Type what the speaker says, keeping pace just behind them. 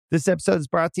This episode is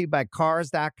brought to you by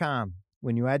Cars.com.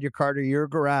 When you add your car to your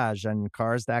garage on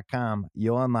Cars.com,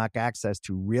 you'll unlock access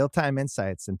to real-time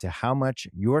insights into how much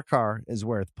your car is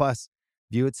worth. Plus,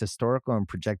 view its historical and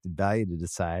projected value to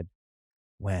decide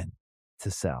when to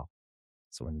sell.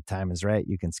 So when the time is right,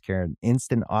 you can secure an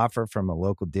instant offer from a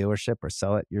local dealership or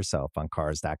sell it yourself on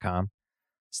Cars.com.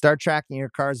 Start tracking your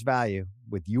car's value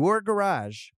with your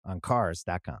garage on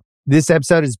Cars.com. This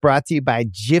episode is brought to you by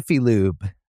Jiffy Lube.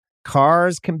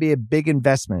 Cars can be a big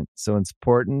investment, so it's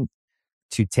important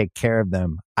to take care of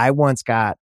them. I once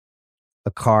got a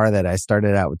car that I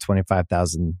started out with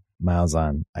 25,000 miles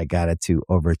on. I got it to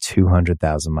over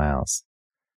 200,000 miles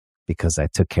because I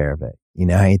took care of it. You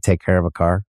know how you take care of a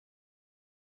car?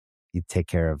 You take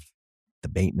care of the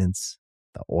maintenance,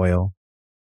 the oil,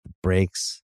 the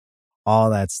brakes, all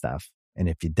that stuff. And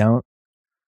if you don't,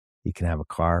 you can have a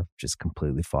car just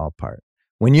completely fall apart.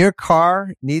 When your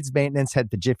car needs maintenance,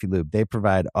 head to Jiffy Lube. They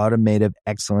provide automotive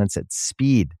excellence at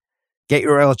speed. Get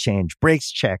your oil change,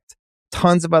 brakes checked,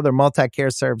 tons of other multi-care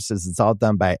services. It's all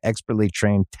done by expertly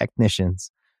trained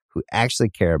technicians who actually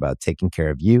care about taking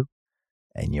care of you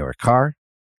and your car.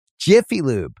 Jiffy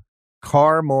Lube,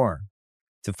 car more.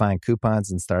 To find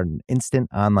coupons and start an instant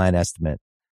online estimate,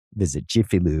 visit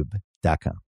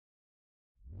jiffylube.com.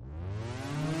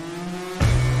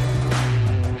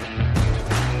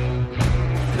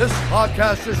 This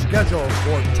podcast is scheduled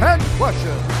for 10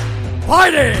 questions.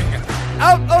 Fighting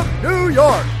out of New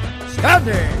York,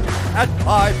 standing at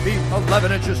 5 feet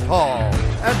 11 inches tall,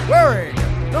 and wearing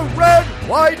the red,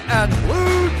 white, and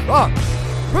blue trunks.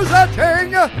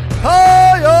 Presenting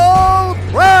Kyle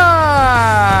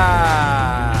Pratt.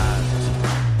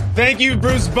 Thank you,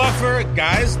 Bruce Buffer.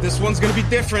 Guys, this one's going to be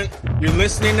different. You're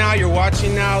listening now, you're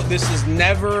watching now. This has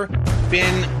never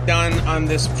been done on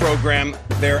this program.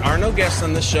 There are no guests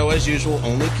on the show as usual,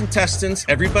 only contestants.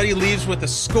 Everybody leaves with a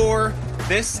score.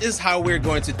 This is how we're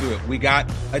going to do it. We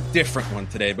got a different one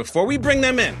today. Before we bring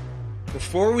them in,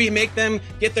 before we make them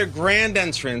get their grand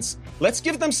entrance, let's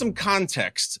give them some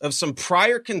context of some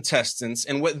prior contestants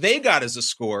and what they got as a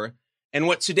score and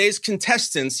what today's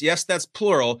contestants, yes, that's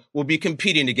plural, will be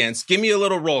competing against. Give me a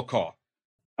little roll call.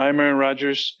 I'm Aaron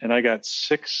Rodgers, and I got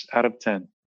 6 out of 10.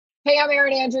 Hey, I'm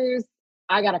Aaron Andrews.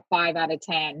 I got a 5 out of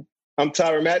 10. I'm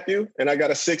Tyler Matthew, and I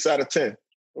got a 6 out of 10.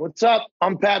 What's up?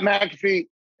 I'm Pat McAfee,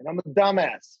 and I'm a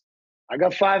dumbass. I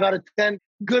got 5 out of 10.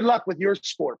 Good luck with your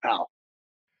sport, pal.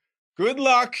 Good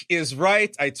luck is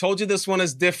right. I told you this one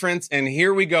is different, and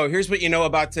here we go. Here's what you know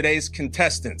about today's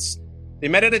contestants. They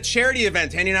met at a charity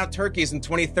event handing out turkeys in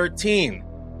 2013.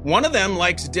 One of them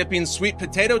likes dipping sweet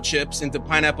potato chips into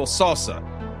pineapple salsa.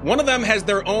 One of them has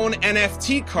their own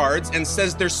NFT cards and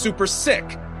says they're super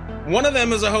sick. One of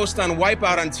them is a host on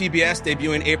Wipeout on TBS,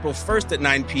 debuting April 1st at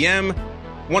 9 p.m.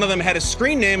 One of them had a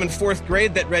screen name in 4th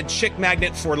grade that read Chick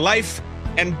Magnet for Life.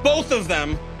 And both of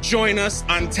them join us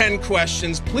on 10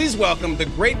 questions. Please welcome the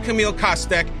great Camille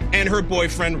Kostek and her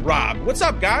boyfriend, Rob. What's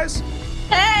up, guys?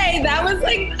 Hey, that was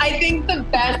I think the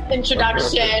best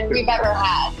introduction we've ever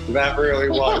had. That really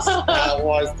was. That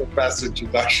was the best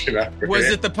introduction ever. Was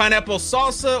it the pineapple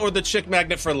salsa or the Chick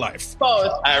Magnet for Life?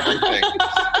 Both. Everything.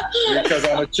 Because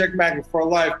I'm a chick magnet for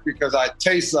life because I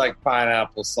taste like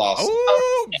pineapple sauce.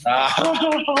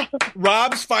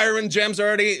 Rob's firing gems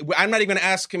already. I'm not even going to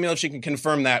ask Camille if she can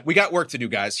confirm that. We got work to do,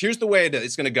 guys. Here's the way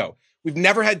it's going to go. We've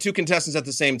never had 2 contestants at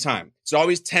the same time. It's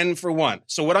always 10 for 1.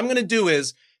 So what I'm going to do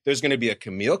is there's going to be a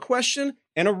Camille question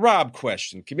and a Rob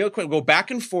question. Camille will go back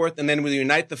and forth, and then we'll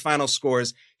unite the final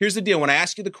scores. Here's the deal. When I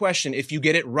ask you the question, if you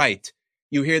get it right,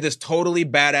 you hear this totally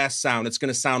badass sound. It's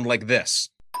going to sound like this.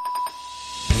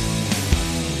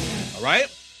 All right?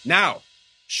 Now,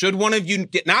 should one of you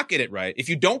not get it right, if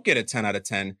you don't get a 10 out of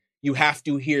 10, you have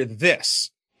to hear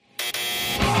this.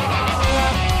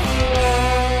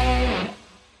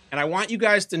 And I want you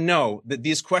guys to know that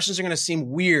these questions are going to seem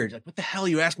weird. Like, what the hell are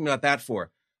you asking me about that for?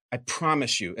 I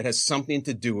promise you, it has something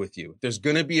to do with you. There's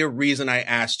going to be a reason I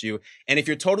asked you. And if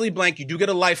you're totally blank, you do get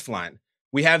a lifeline.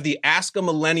 We have the Ask a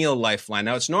Millennial lifeline.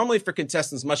 Now, it's normally for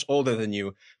contestants much older than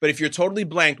you, but if you're totally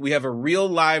blank, we have a real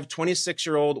live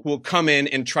 26-year-old who will come in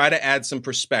and try to add some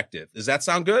perspective. Does that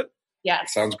sound good?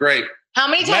 Yes. Sounds great. How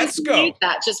many times do you use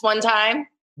that? Just one time?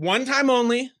 One time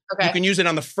only. Okay. You can use it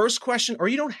on the first question, or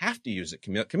you don't have to use it,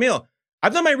 Camille. Camille,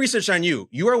 I've done my research on you.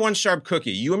 You are one sharp cookie.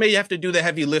 You may have to do the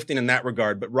heavy lifting in that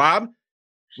regard. But Rob,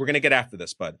 we're going to get after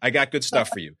this, bud. I got good stuff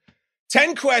for you.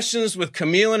 10 questions with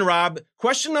Camille and Rob.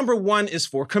 Question number 1 is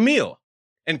for Camille.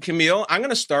 And Camille, I'm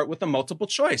going to start with a multiple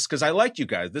choice because I like you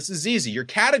guys. This is easy. Your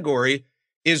category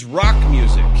is rock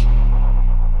music.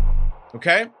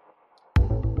 Okay?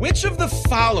 Which of the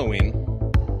following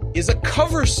is a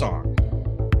cover song?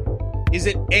 Is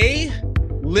it A,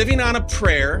 Living on a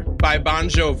Prayer by Bon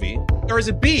Jovi? Or is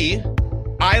it B,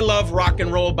 I Love Rock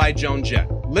and Roll by Joan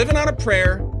Jett? Living on a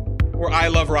Prayer or I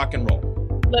Love Rock and Roll?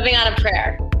 Living on a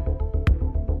Prayer.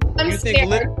 I'm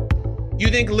scared. You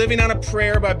think Living on a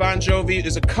Prayer by Bon Jovi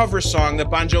is a cover song that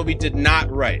Bon Jovi did not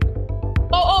write?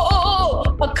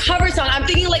 A cover song. I'm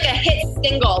thinking like a hit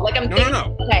single. Like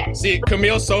No. Okay. See,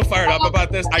 Camille's so fired up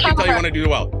about this. I can tell you want to do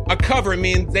well. A cover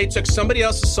means they took somebody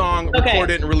else's song,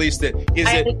 recorded it, and released it. Is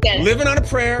it Living on a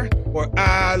Prayer or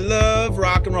I Love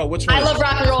Rock and Roll? Which one? I Love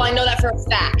Rock and Roll. I know that for a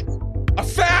fact. A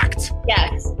fact?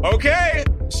 Yes. Okay.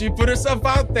 She put herself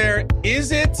out there.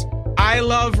 Is it I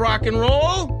Love Rock and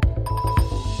Roll?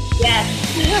 Yes.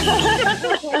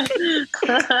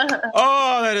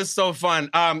 Oh, that is so fun.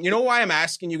 You know why I'm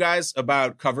asking you guys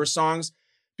about cover songs?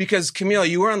 Because, Camille,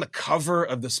 you were on the cover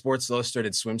of the Sports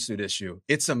Illustrated swimsuit issue.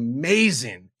 It's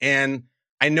amazing. And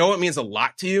I know it means a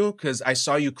lot to you because I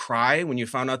saw you cry when you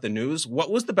found out the news.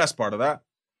 What was the best part of that?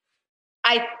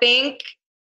 I think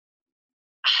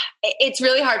it's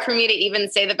really hard for me to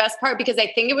even say the best part because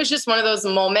I think it was just one of those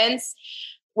moments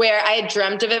where I had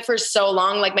dreamt of it for so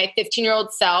long. Like my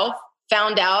 15-year-old self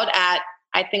found out at,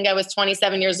 I think I was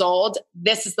 27 years old.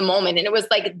 This is the moment. And it was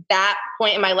like that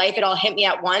point in my life, it all hit me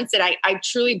at once. And I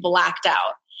truly blacked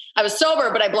out. I was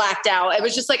sober, but I blacked out. It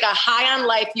was just like a high on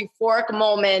life, euphoric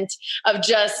moment of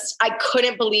just, I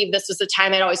couldn't believe this was the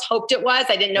time I'd always hoped it was.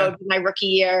 I didn't know it would be my rookie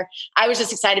year. I was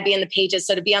just excited to be in the pages.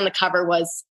 So to be on the cover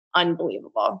was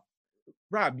unbelievable.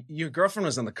 Rob, your girlfriend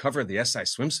was on the cover of the SI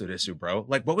swimsuit issue, bro.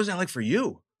 Like, what was that like for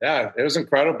you? Yeah, it was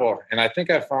incredible. And I think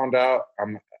I found out,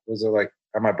 was it like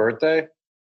at my birthday?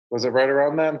 Was it right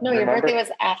around then? No, your birthday was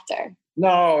after.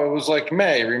 No, it was like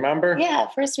May, remember? Yeah,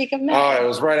 first week of May. Oh, it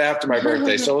was right after my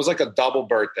birthday. So it was like a double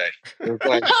birthday. It was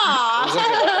like,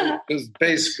 it was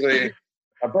basically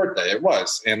a birthday. It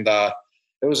was. And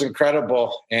it was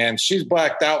incredible. And she's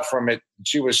blacked out from it.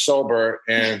 She was sober.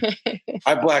 And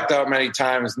I blacked out many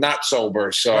times, not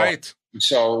sober. So, right.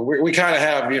 So we kind of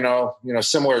have, you know,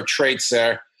 similar traits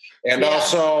there. And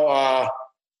also,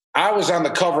 I was on the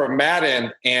cover of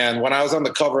Madden, and when I was on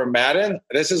the cover of Madden,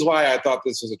 this is why I thought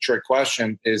this was a trick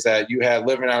question, is that you had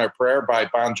Living on a Prayer by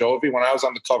Bon Jovi. When I was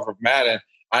on the cover of Madden,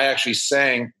 I actually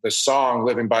sang the song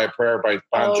Living by a Prayer by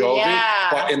Bon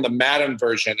Jovi, but in the Madden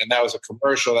version, and that was a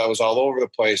commercial that was all over the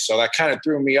place. So that kind of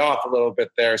threw me off a little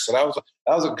bit there. So that was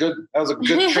a good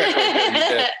trick that you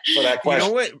did for that question. You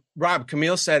know what, Rob,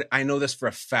 Camille said, I know this for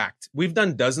a fact. We've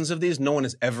done dozens of these. No one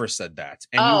has ever said that.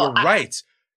 And you were right.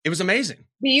 It was amazing.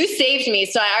 You saved me.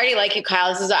 So I already like you,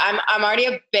 Kyle. I'm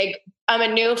already I'm a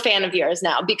new fan of yours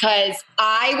now because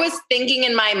I was thinking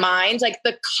in my mind, like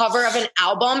the cover of an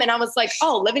album. And I was like,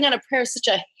 oh, Living on a Prayer is such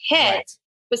a hit. Right.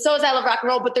 But so is I Love Rock and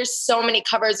Roll. But there's so many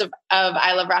covers of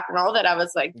I Love Rock and Roll that I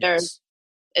was like, it's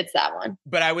that one.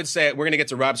 But I would say, we're going to get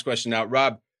to Rob's question now.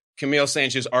 Rob, Camille saying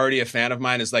she's already a fan of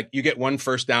mine is like, you get one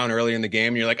first down early in the game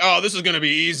and you're like, oh, this is going to be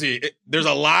easy. There's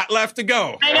a lot left to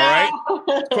go. I know. All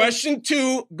right. Question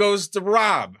 2 goes to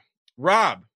Rob.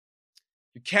 Rob,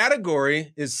 your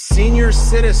category is senior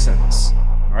citizens.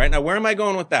 All right. Now, where am I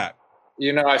going with that?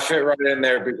 You know, I fit right in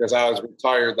there because I was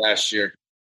retired last year.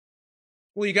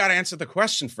 Well, you got to answer the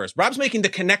question first. Rob's making the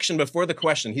connection before the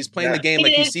question. He's playing the game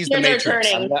like he sees the Matrix.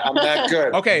 I'm that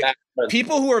good. Okay.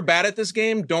 People who are bad at this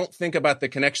game don't think about the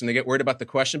connection. They get worried about the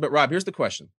question. But Rob, here's the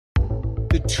question.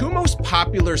 The 2 most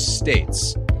popular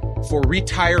states for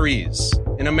retirees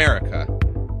in America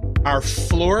are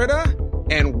Florida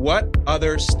and what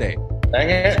other state? Dang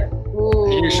it.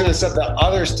 Ooh. You should have said the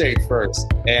other state first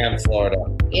and Florida.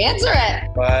 Answer it.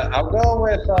 But I'll go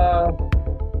with, I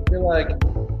feel like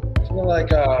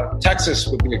Texas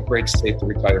would be a great state to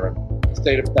retire in. The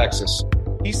state of Texas.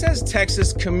 He says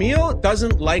Texas. Camille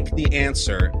doesn't like the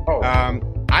answer. Oh.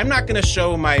 I'm not going to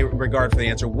show my regard for the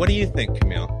answer. What do you think,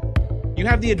 Camille? You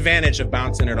have the advantage of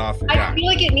bouncing it off your guy. I feel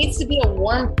like it needs to be a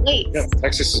warm place. Yeah,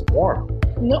 Texas is warm.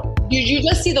 No, did you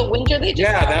just see the winter they just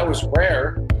had? That was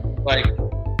rare.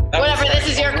 Whatever, this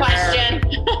is your question.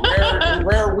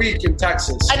 Rare week in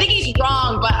Texas. I think he's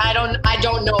wrong, but I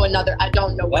don't know another. I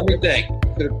don't know. Let me think.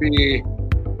 Could it be?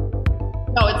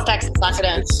 No, it's Texas. Lock it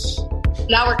in.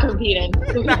 Now we're competing.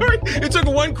 It took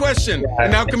one question,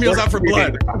 and now Camille's out for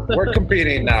blood. We're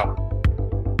competing now.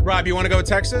 Rob, you want to go with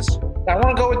Texas? I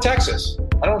want to go with Texas.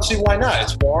 I don't see why not.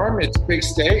 It's warm. It's a big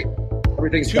state.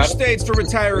 Everything's 2 states for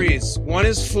retirees. One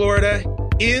is Florida.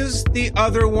 Is the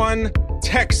other one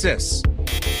Texas?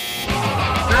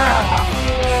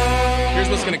 Here's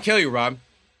what's going to kill you, Rob.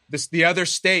 The other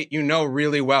state you know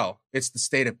really well. It's the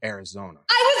state of Arizona.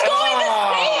 I was going to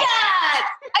say that.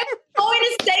 I was going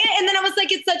to say it, and then I was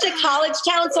like, it's such a college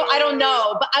town, so I don't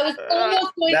know. But I was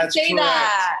almost going to say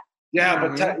that. Yeah,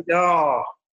 but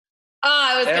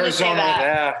I was going to say that.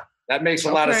 Yeah, that makes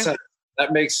a lot of sense.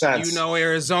 That makes sense. You know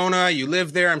Arizona. You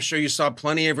live there. I'm sure you saw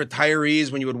plenty of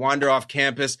retirees when you would wander off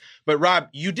campus. But Rob,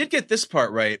 you did get this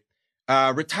part right.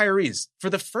 Retirees. For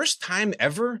the first time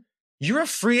ever, you're a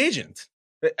free agent.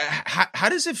 How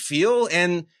does it feel?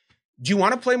 And do you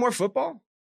want to play more football?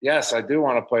 Yes, I do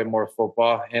want to play more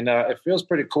football. And it feels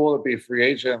pretty cool to be a free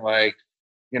agent. Like,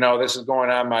 this is going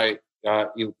on my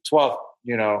 12th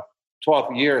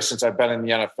year since I've been in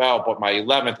the NFL, but my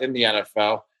 11th in the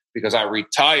NFL because I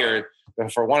retired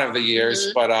for one of the years.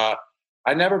 Mm-hmm. But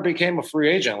I never became a free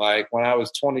agent. Like when I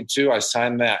was 22, I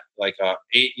signed that like a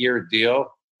 8-year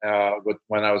deal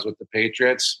when I was with the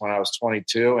Patriots when I was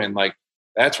 22. And like,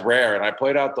 that's rare. And I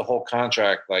played out the whole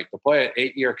contract. Like to play an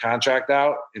 8-year contract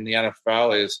out in the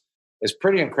NFL is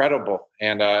pretty incredible.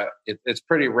 And it's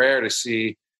pretty rare to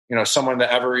see, someone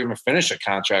to ever even finish a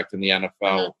contract in the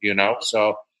NFL,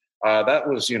 So that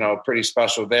was, pretty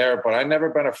special there. But I've never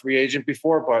been a free agent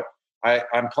before, but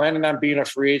I'm planning on being a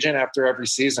free agent after every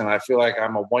season. I feel like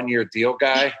I'm a 1-year deal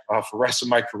guy for the rest of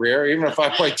my career. Even if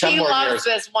I play 10 more years,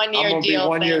 this 1 year I'm going to be a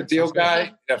 1-year deal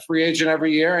guy, a free agent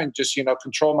every year, and just,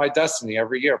 control my destiny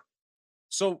every year.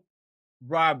 So,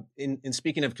 Rob, in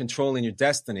speaking of controlling your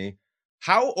destiny,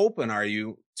 how open are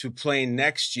you to playing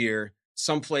next year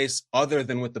someplace other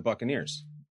than with the Buccaneers?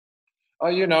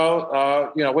 With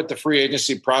the free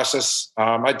agency process,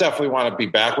 I definitely want to be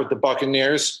back with the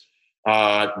Buccaneers.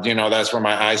 That's where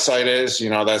my eyesight is.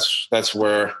 That's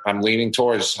where I'm leaning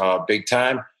towards big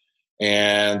time.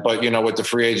 But with the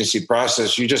free agency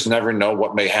process, you just never know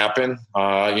what may happen.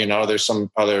 There's some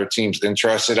other teams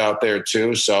interested out there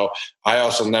too. So I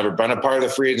also never been a part of the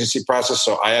free agency process.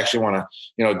 So I actually want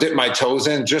to, dip my toes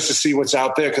in just to see what's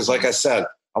out there. Cause like I said,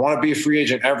 I want to be a free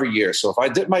agent every year. So if I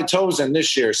dip my toes in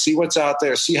this year, see what's out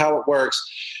there, see how it works,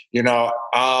 and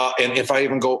if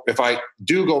I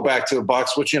do go back to the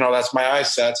Bucs, which, that's my eye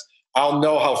sets, I'll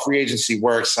know how free agency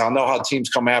works. I'll know how teams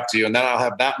come after you. And then I'll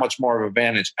have that much more of an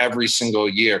advantage every single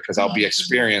year because I'll be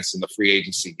experienced in the free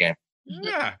agency game.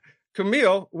 Yeah.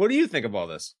 Camille, what do you think of all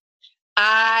this?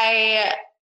 I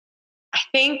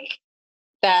think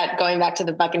that going back to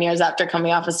the Buccaneers after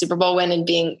coming off a Super Bowl win and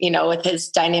being, with his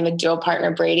dynamic duo partner,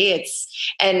 Brady,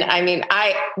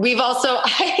 we've also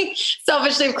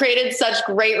selfishly created such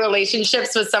great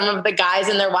relationships with some of the guys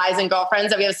and their wives and girlfriends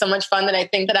that we have so much fun that I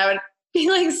think that I would be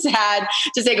like sad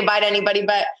to say goodbye to anybody,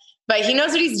 but he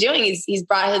knows what he's doing. He's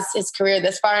brought his career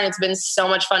this far and it's been so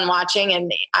much fun watching.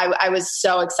 And I was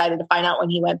so excited to find out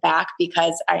when he went back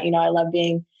because I love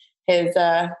being his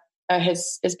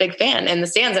big fan in the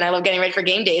stands, and I love getting ready for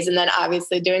game days, and then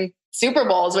obviously doing Super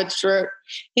Bowls,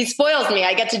 he spoils me.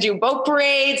 I get to do boat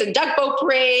parades and duck boat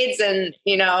parades, and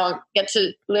get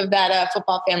to live that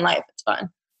football fan life. It's fun.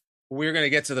 We're going to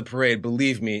get to the parade,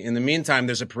 believe me. In the meantime,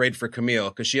 there's a parade for Camille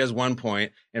because she has 1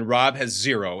 point and Rob has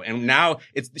 0, and now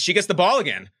she gets the ball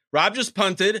again. Rob just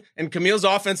punted, and Camille's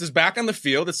offense is back on the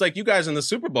field. It's like you guys in the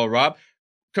Super Bowl, Rob.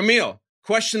 Camille,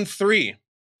 question 3.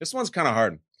 This one's kind of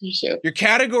hard. Shoot. Your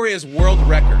category is world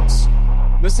records.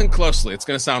 Listen closely. It's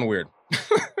going to sound weird.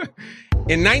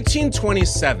 In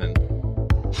 1927,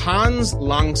 Hans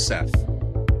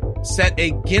Langseth set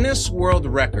a Guinness World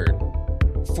Record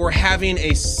for having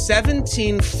a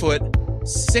 17-foot,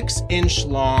 6-inch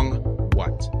long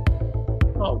what?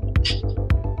 Oh.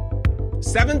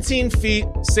 17 feet,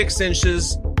 6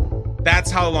 inches. That's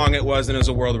how long it was, and it was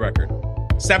a world record.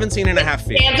 17 and a half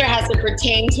feet. The answer has to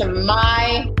pertain to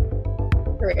my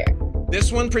career.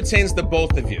 This one pertains to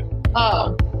both of you.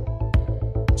 Oh.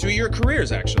 To your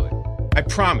careers, actually. I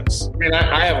promise. I mean,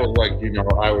 I have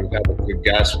I would have a good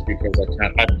guess because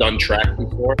I've done track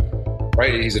before.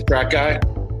 Right? He's a track guy,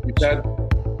 you said?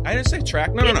 I didn't say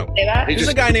track. No. Say that? He's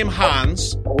a guy named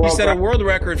Hans. He set a world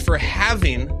record for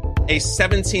having a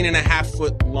 17 and a half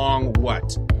foot long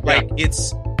what? Like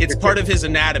it's part of his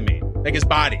anatomy, like his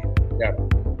body. Yeah.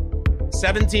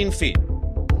 17 feet.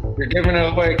 You're giving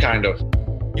it away, kind of.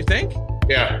 You think?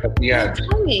 Yeah.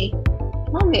 Tell me.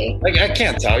 Like, I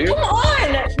can't tell you. Come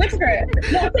on, whisper.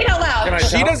 No, say it out loud.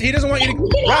 He doesn't want you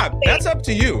to. Rob, that's up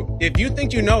to you. If you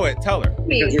think you know it, tell her.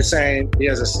 Because you're saying he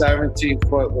has a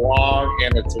 17-foot long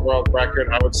and it's a world record,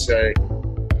 I would say.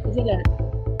 Is it a...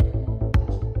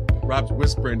 Rob's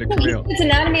whispering to Camille. It's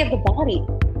anatomy of the body.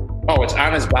 Oh, it's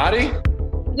on his body?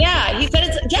 Yeah, he said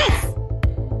it's... Yes!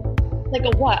 Like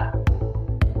a what?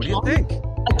 What do you think?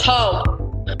 A toe.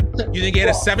 You think he had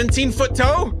a 17-foot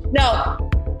toe? No.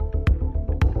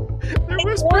 They're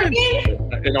whispering.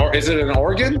 Is it an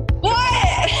organ?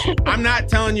 What? I'm not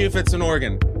telling you if it's an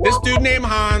organ. This dude named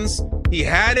Hans He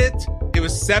had it. It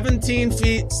was 17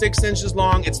 feet, 6 inches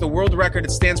long. It's the world record.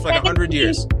 It stands for like 100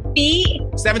 years. Feet?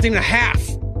 17 and a half.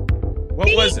 What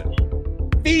Feet? was it?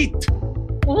 Feet.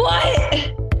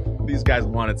 What? These guys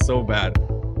want it so bad.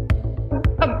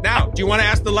 Now, do you want to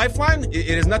ask the lifeline?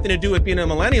 It has nothing to do with being a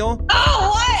millennial.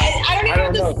 Oh, what? I don't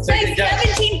even know this Take a says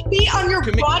guess. 17 feet on your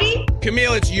body?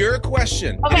 Camille, it's your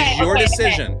question. Okay, It is your okay,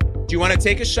 decision. Do you want to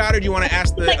take a shot or do you want to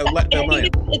ask the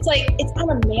millennial? It's on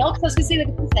a male? Because I was going to say like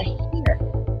a piece of hair.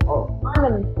 Put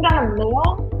on a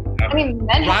male? I mean,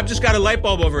 men Rob just got a light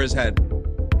bulb over his head.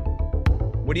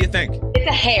 What do you think? It's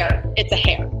a hair. It's a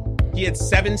hair. He had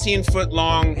 17-foot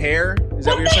long hair. Is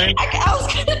that what you're saying? I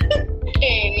was gonna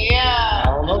yeah. I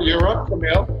don't know. You're up,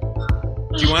 Camille.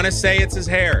 Do you want to say it's his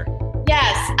hair?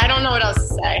 Yes. I don't know what else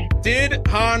to say. Did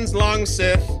Hans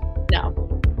Longsith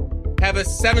No. have a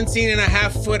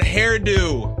 17-and-a-half-foot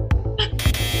hairdo?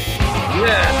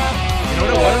 Yeah. You know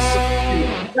what it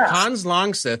was? Yes. Hans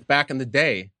Longsith, back in the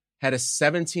day, had a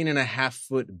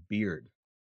 17-and-a-half-foot beard.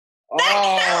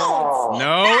 Oh.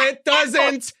 No, it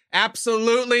doesn't.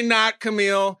 Absolutely not,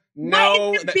 Camille.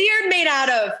 No. What is the beard made out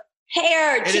of?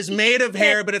 Hair. It is made of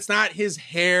hair, but it's not his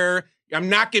hair. I'm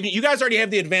not giving you guys already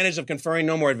have the advantage of conferring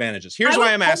no more advantages. Here's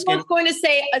why I'm asking. I was going to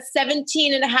say a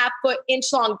 17-and-a-half-foot inch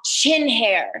long chin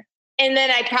hair. And then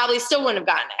I probably still wouldn't have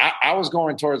gotten it. I was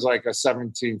going towards like a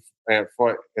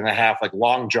 17-foot and a half, like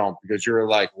long jump, because you were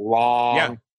like long.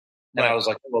 Yeah. And I was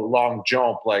like, a long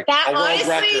jump, like That, a world honestly,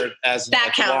 record as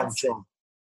that like a long counts. jump.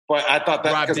 But I thought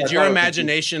that. Rob, because I did your thought it was-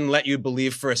 imagination let you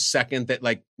believe for a second that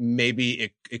like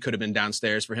maybe it could have been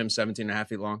downstairs for him 17 and a half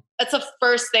feet long? That's the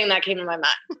first thing that came to my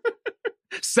mind.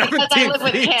 17 Because I live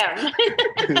with feet.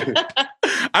 him.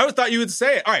 I would thought you would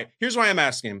say it. All right, here's why I'm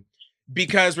asking.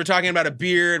 Because we're talking about a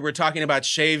beard, we're talking about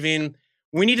shaving.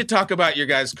 We need to talk about your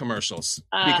guys' commercials.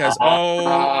 Because,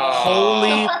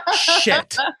 holy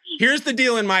shit. Here's the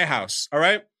deal in my house, all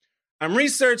right? I'm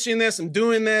researching this, I'm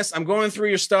doing this, I'm going through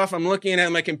your stuff, I'm looking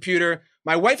at my computer.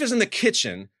 My wife is in the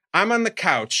kitchen, I'm on the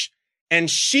couch, and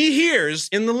she hears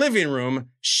in the living room,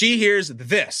 she hears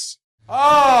this.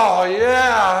 Oh,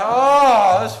 yeah.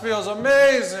 Oh, this feels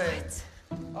amazing.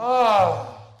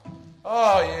 Oh,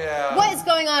 yeah. What is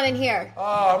going on in here?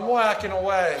 Oh, I'm whacking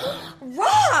away.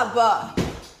 Rob!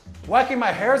 Whacking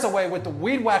my hairs away with the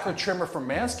weed whacker trimmer from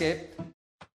Manscaped.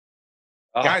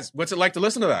 Guys, what's it like to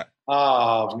listen to that?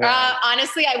 Oh, man.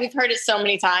 Honestly, we've heard it so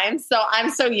many times, so I'm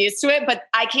so used to it, but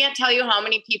I can't tell you how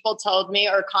many people told me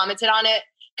or commented on it.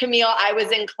 Camille, I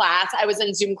was in class, I was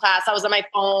in Zoom class, I was on my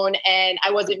phone and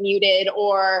I wasn't muted,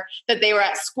 or that they were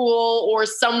at school or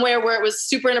somewhere where it was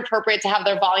super inappropriate to have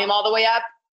their volume all the way up.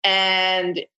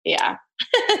 And yeah.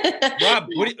 Rob,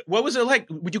 what was it like?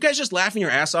 Would you guys just laughing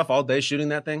your ass off all day shooting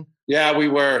that thing? Yeah, we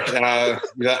were.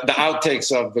 The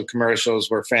outtakes of the commercials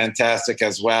were fantastic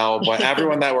as well. But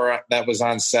everyone that was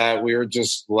on set, we were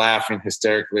just laughing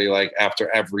hysterically, like after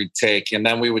every take. And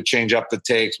then we would change up the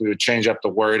takes, we would change up the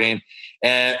wording,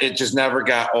 and it just never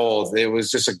got old. It was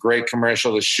just a great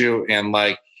commercial to shoot, and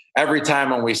like every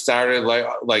time when we started,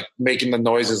 like making the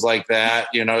noises like that,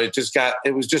 you know, it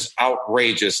was just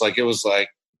outrageous. Like it was like.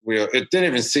 It didn't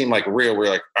even seem like real. We were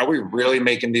like, are we really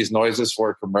making these noises for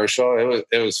a commercial?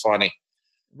 It was funny.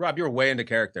 Rob, you were way into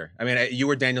character. I mean, you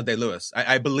were Daniel Day-Lewis.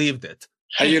 I believed it.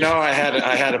 You know, I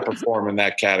had to perform in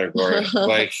that category.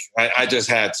 Like I just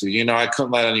had to. You know, I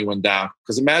couldn't let anyone down.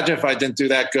 Because imagine if I didn't do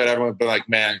that good, everyone would be like,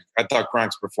 man, I thought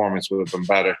Gronk's performance would have been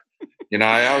better. You know,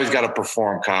 I always got to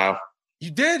perform, Kyle.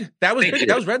 You did. That was big.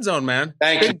 That was red zone, man.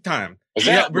 Thank you. Big time.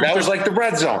 That was like the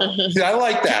red zone. I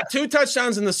like that. 2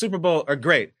 touchdowns in the Super Bowl are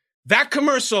great. That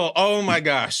commercial, oh my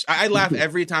gosh. I laugh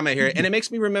every time I hear it, and it makes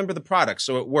me remember the product,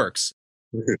 so it works.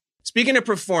 Speaking of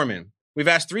performing, we've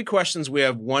asked 3 questions. We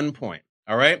have 1 point,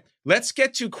 all right? Let's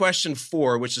get to question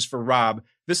 4, which is for Rob.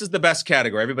 This is the best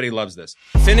category. Everybody loves this.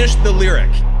 Finish the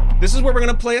lyric. This is where we're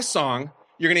going to play a song.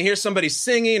 You're going to hear somebody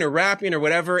singing or rapping or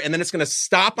whatever, and then it's going to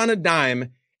stop on a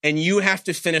dime, and you have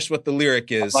to finish what the lyric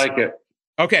is. I like it.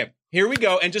 Okay, here we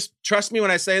go. And just trust me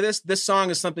when I say this song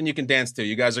is something you can dance to.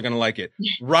 You guys are going to like it.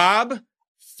 Rob,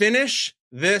 finish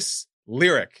this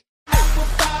lyric.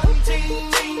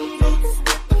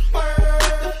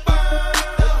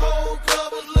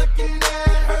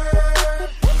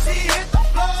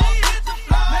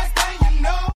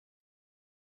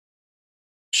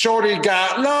 Shorty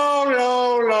got low.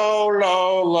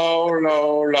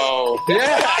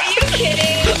 Yeah. Are you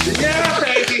kidding? Yeah,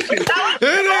 baby. Hit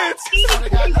it!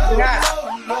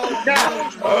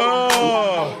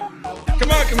 Oh.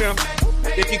 Come on, Camille.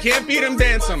 If you can't beat them,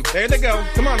 dance them. There they go.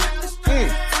 Come on.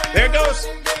 There it goes.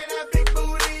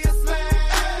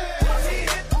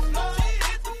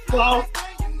 Well,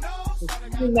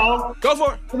 No. Go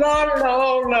for it. No.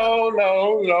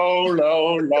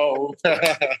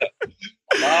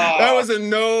 That was a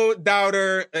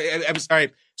no-doubter. All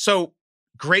right. So,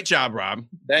 great job, Rob.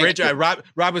 Great job.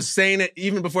 Rob was saying it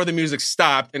even before the music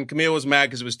stopped, and Camille was mad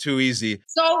because it was too easy.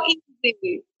 So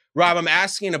easy. Rob, I'm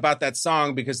asking about that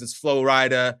song because it's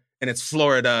Florida and it's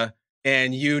Florida,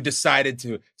 and you decided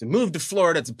to move to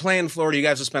Florida, to play in Florida. You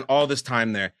guys have spent all this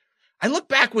time there. I look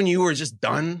back when you were just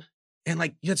done, and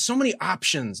like you had so many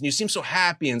options, and you seemed so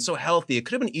happy and so healthy. It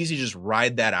could have been easy to just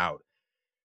ride that out.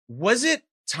 Was it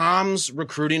Tom's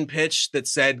recruiting pitch that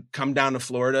said, come down to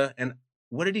Florida? And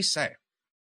what did he say?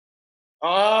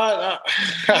 Wow.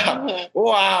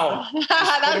 That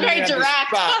was very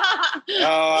direct.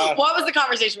 What was the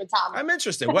conversation with Tom? I'm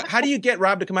interested. How do you get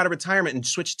Rob to come out of retirement and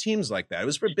switch teams like that? It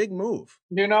was a big move.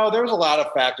 There was a lot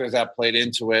of factors that played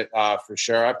into it, for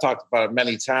sure. I've talked about it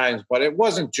many times, but it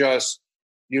wasn't just,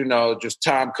 just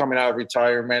Tom coming out of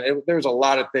retirement. There was a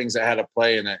lot of things that had to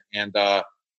play in it. And I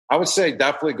would say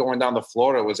definitely going down to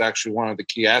Florida was actually one of the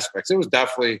key aspects. It was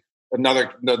definitely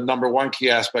the number one key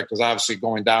aspect was obviously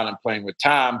going down and playing with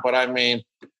Tom. But I mean,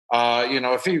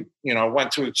 if he,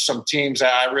 went to some teams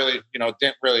that I really,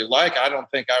 didn't really like, I don't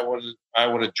think I would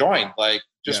have joined. Like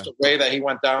the way that he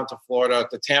went down to Florida,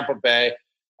 to Tampa Bay.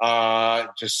 I've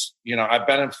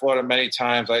been in Florida many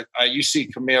times. You see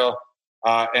Camille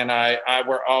and I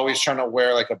were always trying to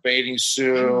wear like a bathing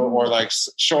suit or like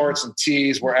shorts and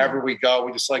tees wherever we go.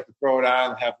 We just like to throw it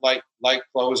on, have light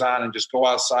clothes on, and just go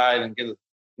outside and get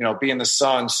be in the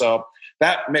sun. So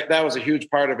that was a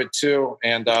huge part of it too.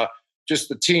 And just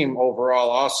the team overall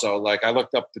also. Like I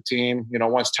looked up the team,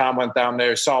 once Tom went down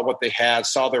there, saw what they had,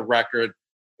 saw their record,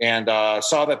 and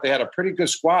saw that they had a pretty good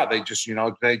squad. They just,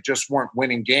 they just weren't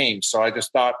winning games. So I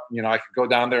just thought, I could go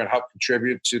down there and help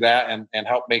contribute to that and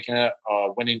help making it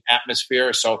a winning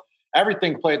atmosphere. So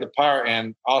everything played the part.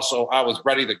 And also I was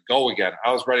ready to go again.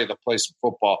 I was ready to play some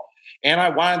football. And I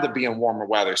wanted to be in warmer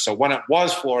weather. So when it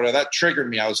was Florida, that triggered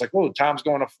me. I was like, oh, Tom's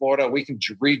going to Florida. We can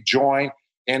rejoin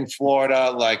in Florida,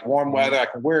 like warm weather. I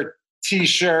can wear a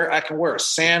T-shirt. I can wear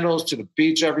sandals to the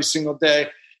beach every single day.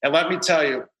 And let me tell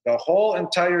you, the whole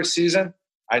entire season,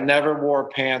 I never wore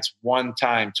pants one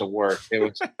time to work. It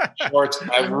was shorts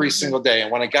every single day.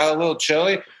 And when it got a little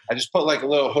chilly, I just put like a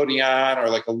little hoodie on or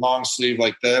like a long sleeve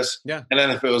like this. Yeah. And then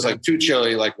if it was like too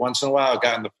chilly, like once in a while, it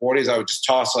got in the 40s, I would just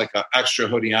toss like an extra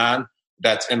hoodie on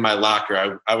that's in my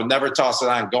locker. I would never toss it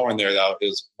on going there, though,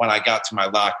 is when I got to my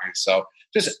locker. So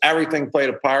just everything played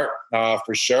a part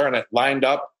for sure. And it lined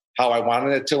up how I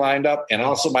wanted it to line up. And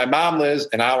also my mom lives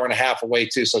an hour and a half away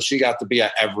too. So she got to be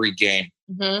at every game.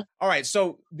 Mm-hmm. All right.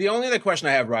 So the only other question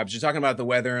I have, Rob, is you're talking about the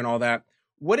weather and all that.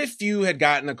 What if you had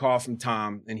gotten a call from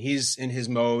Tom and he's in his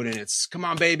mode and it's, come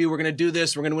on, baby, we're going to do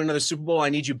this. We're going to win another Super Bowl. I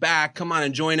need you back. Come on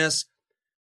and join us.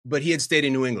 But he had stayed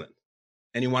in New England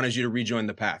and he wanted you to rejoin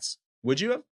the Pats. Would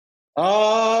you have?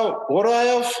 Would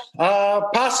I have?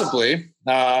 Possibly.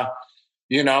 I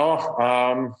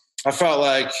felt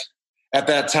like, at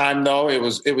that time, though, it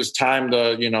was time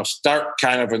to, start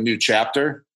kind of a new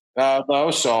chapter,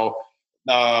 though. So,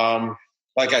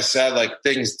 like I said, like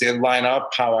things did line up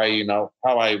how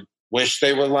I wish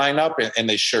they would line up, and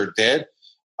they sure did.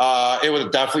 It would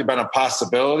have definitely been a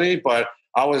possibility, but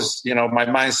I was, my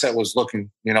mindset was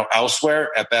looking, elsewhere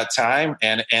at that time,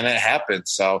 and it happened.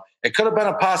 So it could have been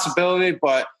a possibility,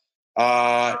 but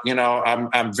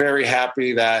I'm very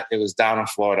happy that it was down in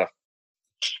Florida.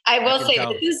 I will say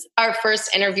this is our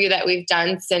first interview that we've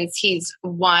done since he's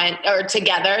won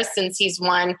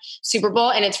Super Bowl.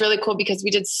 And it's really cool because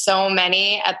we did so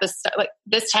many at the start, like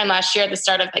this time last year at the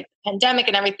start of like the pandemic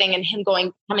and everything, and him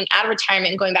coming out of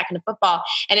retirement and going back into football.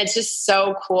 And it's just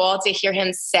so cool to hear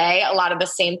him say a lot of the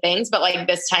same things, but like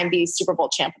this time be Super Bowl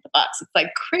champ with the Bucs. It's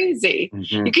like crazy.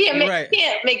 Mm-hmm. You can't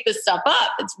make this stuff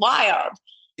up. It's wild.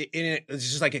 It's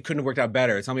just like it couldn't have worked out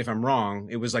better. Tell me if I'm wrong.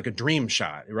 It was like a dream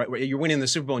shot, right? You're winning the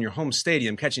Super Bowl in your home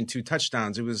stadium, catching 2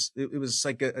 touchdowns. It was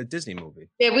like a Disney movie.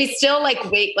 Yeah, we still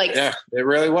wait. Yeah, it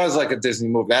really was like a Disney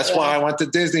movie. That's why I went to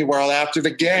Disney World after the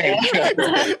game.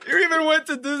 You even went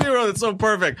to Disney World. It's so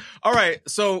perfect. All right,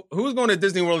 so who's going to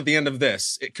Disney World at the end of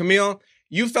this? Camille,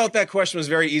 you felt that question was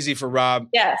very easy for Rob.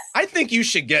 Yes. I think you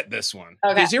should get this one.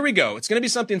 Okay. Because here we go. It's going to be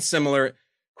something similar.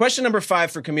 Question number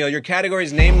 5 for Camille. Your category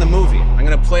is name the movie. I'm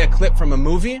going to play a clip from a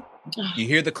movie. You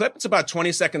hear the clip. It's about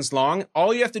 20 seconds long.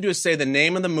 All you have to do is say the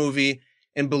name of the movie.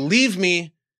 And believe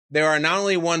me, there are not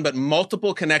only one, but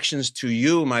multiple connections to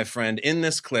you, my friend, in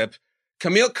this clip.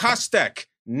 Camille Kostek,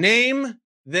 name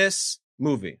this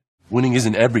movie. Winning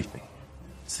isn't everything.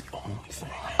 It's the only thing.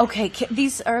 Okay,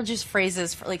 these are just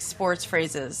phrases for like sports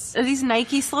phrases. Are these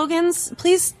Nike slogans?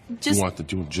 Please just... You want to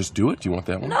do just do it? Do you want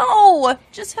that one? No!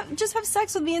 Just have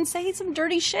sex with me and say some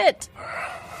dirty shit.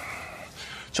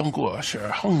 What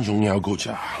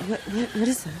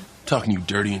is that? Talking you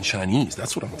dirty in Chinese.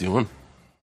 That's what I'm doing.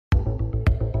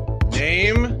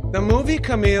 Name the movie,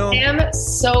 Camille. I am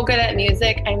so good at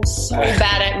music. I'm so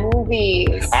bad at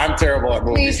movies. I'm terrible at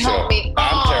movies. Please help me.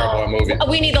 I'm terrible at movies.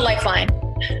 We need the lifeline.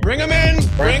 Bring him in.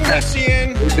 Bring Richie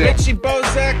in. Richie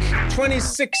Bozek,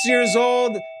 26 years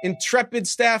old, intrepid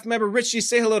staff member. Richie,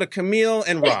 say hello to Camille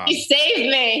and Rob. You saved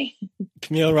me.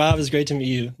 Camille, Rob, it's great to meet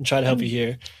you. I'm trying to help you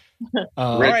here.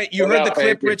 All right, you heard the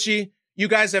clip, Richie. You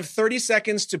guys have 30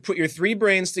 seconds to put your three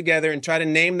brains together and try to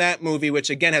name that movie, which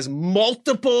again has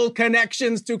multiple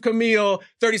connections to Camille.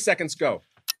 30 seconds, go.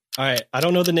 All right, I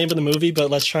don't know the name of the movie, but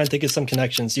let's try and think of some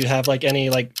connections. Do you have like any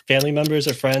like family members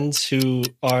or friends who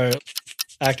are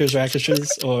actors or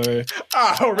actresses or...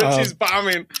 Oh, Richie's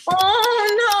bombing.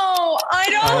 Oh, no, I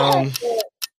don't.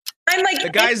 I'm like... The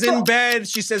guy's in bed.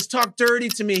 She says, talk dirty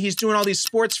to me. He's doing all these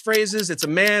sports phrases. It's a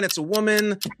man. It's a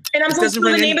woman. And I'm supposed to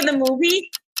know the name of the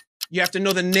movie? You have to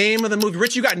know the name of the movie.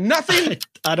 Rich, you got nothing?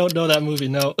 I don't know that movie,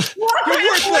 no. What kind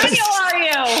of millennial are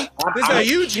you? This is a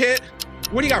huge hit.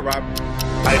 What do you got, Rob?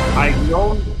 I've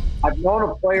known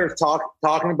a player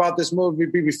talking about this movie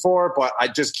before, but I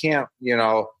just can't,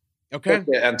 okay,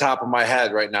 on top of my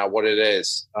head right now what it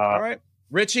is. All right,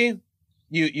 Richie,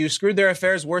 you screwed their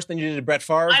affairs worse than you did to Brett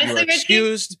Favre. Honestly, you were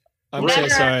excused. I'm so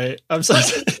sorry. I'm so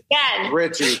sorry. Again.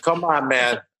 Richie, come on,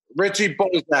 man. Richie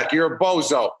Bozak, you're a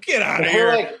bozo. Get out of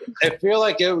here. I feel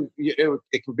like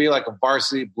it could be like a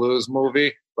Varsity Blues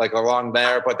movie, like along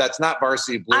there, but that's not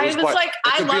Varsity Blues. I was like,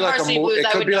 I love Varsity Blues. It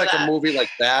could be like a movie like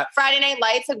that. Friday Night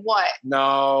Lights and what?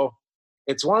 No.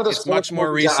 It's one of those much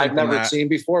more recent I've never seen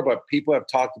before, but people have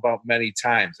talked about many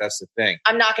times. That's the thing.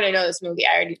 I'm not going to know this movie.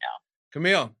 I already know.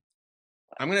 Camille,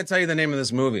 I'm going to tell you the name of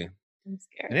this movie. I'm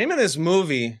scared. The name of this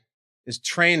movie is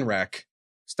Trainwreck,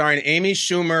 starring Amy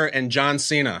Schumer and John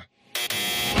Cena.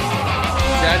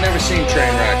 Yeah, I've never seen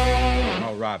Trainwreck.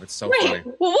 Oh, Rob, it's so Wait, funny.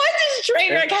 well, what does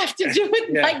Trainwreck have to do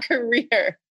with my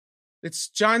career? It's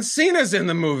John Cena's in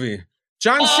the movie.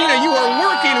 John Cena, you are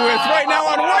working with right now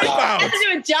on Wipeout. It has to do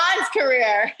with John's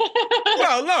career.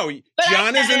 Well, no,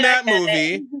 John is in that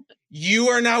movie. You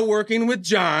are now working with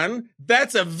John.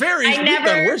 That's a you've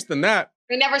done worse than that.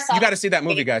 We never saw. You got to see that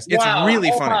movie, guys. It's really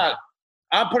funny. On.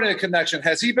 I'm putting a connection.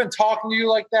 Has he been talking to you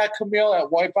like that, Camille, at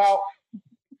Wipeout?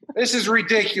 This is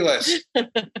ridiculous.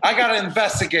 I got to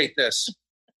investigate this.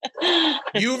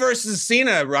 You versus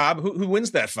Cena, Rob. Who wins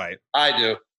that fight? I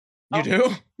do. You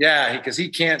do? Yeah, because he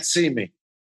can't see me.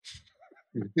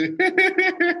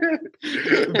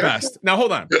 Best. Now,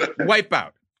 hold on.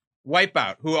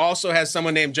 Wipeout, who also has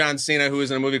someone named John Cena, who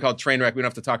is in a movie called Trainwreck. We don't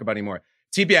have to talk about anymore.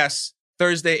 TBS,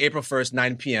 Thursday, April 1st,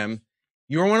 9 p.m.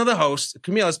 You're one of the hosts.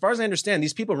 Camille, as far as I understand,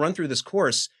 these people run through this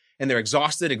course and they're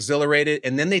exhausted, exhilarated,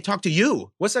 and then they talk to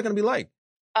you. What's that going to be like?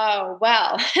 Oh,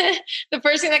 well, the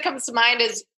first thing that comes to mind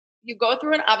is you go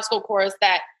through an obstacle course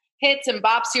that hits and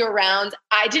bops you around.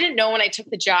 I didn't know when I took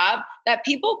the job that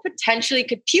people potentially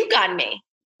could puke on me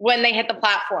when they hit the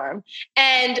platform.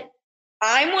 And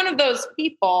I'm one of those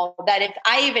people that if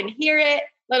I even hear it,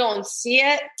 let alone see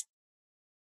it,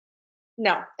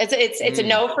 no, it's a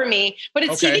no for me, but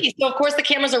it's okay. TV. So of course the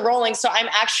cameras are rolling. So I'm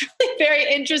actually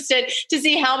very interested to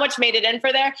see how much made it in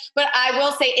for there. But I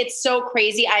will say it's so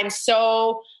crazy. I'm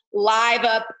so live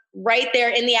up right there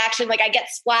in the action. Like I get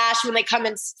splashed when they come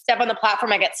and step on the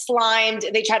platform. I get slimed.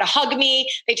 They try to hug me.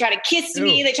 They try to kiss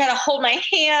me. They try to hold my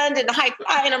hand and high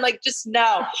five. And I'm like, just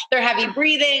no. They're heavy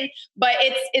breathing, but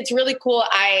it's really cool.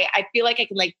 I feel like I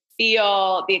can like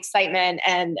feel the excitement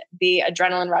and the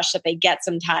adrenaline rush that they get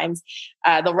sometimes.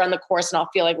 They'll run the course and I'll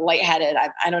feel like lightheaded.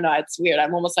 I don't know. It's weird.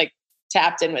 I'm almost like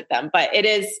tapped in with them, but it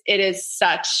is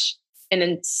such an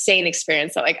insane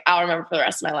experience that like I'll remember for the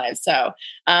rest of my life. So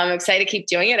I'm excited to keep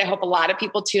doing it. I hope a lot of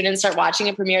people tune in and start watching.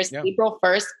 It premieres April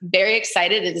 1st. Very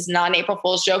excited. It is not an April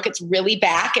Fool's joke. It's really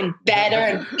back and better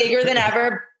and bigger than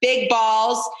ever. Big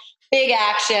balls, big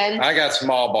action. I got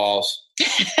small balls.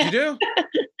 You do?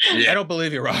 Yeah. I don't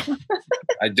believe you, Rob.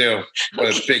 I do.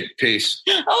 But a big piece.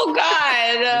 Oh,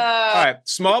 God. All right.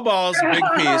 Small balls, big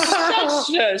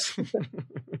piece.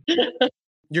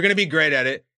 You're going to be great at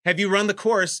it. Have you run the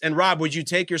course? And Rob, would you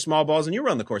take your small balls and you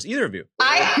run the course? Either of you?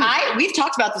 We've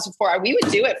talked about this before. We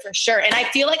would do it for sure. And I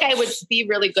feel like I would be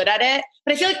really good at it.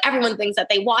 But I feel like everyone thinks that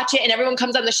they watch it and everyone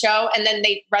comes on the show and then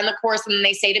they run the course and then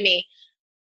they say to me,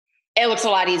 it looks a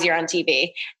lot easier on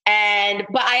TV.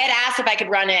 But I had asked if I could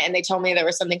run it and they told me there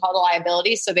was something called a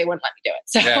liability, so they wouldn't let me do it.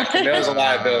 So. Yeah, Camille's a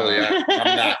liability.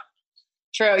 I'm not.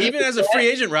 True. Even as a free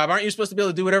agent, Rob, aren't you supposed to be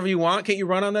able to do whatever you want? Can't you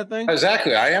run on that thing?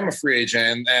 Exactly. I am a free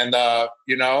agent. And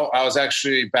you know, I was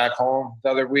actually back home the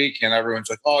other week and everyone's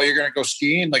like, oh, you're going to go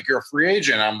skiing? Like, you're a free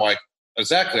agent. I'm like,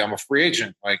 exactly. I'm a free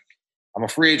agent. Like, I'm a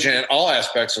free agent in all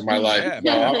aspects of my life.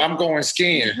 Yeah, no, I'm going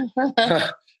skiing.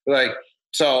 Like,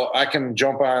 so I can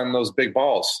jump on those big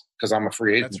balls because I'm a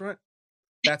free agent.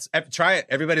 That's right. Try it.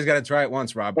 Everybody's got to try it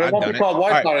once, Rob. But it I've won't done be it. called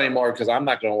wipeout anymore because I'm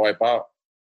not going to wipe out.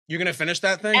 You're going to finish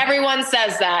that thing? Everyone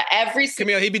says that.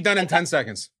 Camille, he'd be done in 10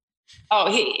 seconds. Oh,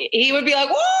 he would be like,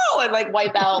 whoa, and like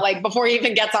wipe out like before he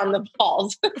even gets on the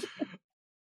balls.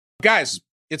 Guys,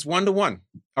 it's 1-1.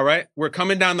 All right. We're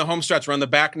coming down the home stretch. We're on the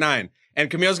back 9. And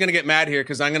Camille's going to get mad here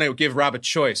because I'm going to give Rob a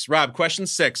choice. Rob, question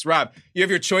 6. Rob, you have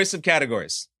your choice of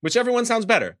categories. Whichever one sounds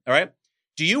better. All right.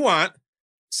 Do you want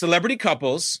celebrity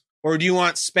couples or do you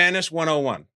want Spanish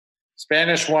 101?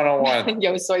 Spanish 101.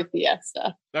 Yo soy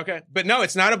fiesta. Okay. But no,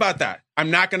 it's not about that.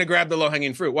 I'm not going to grab the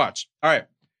low-hanging fruit. Watch. All right.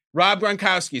 Rob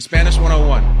Gronkowski, Spanish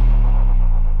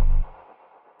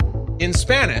 101. In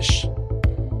Spanish,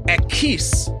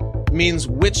 X means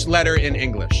which letter in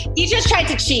English? He just tried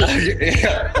to cheat.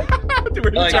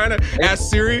 Were you trying to ask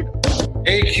Siri?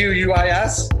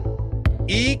 AQUIS?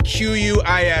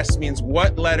 EQUIS means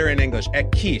what letter in English?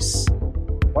 X.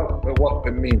 What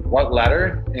it means? What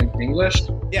letter in English?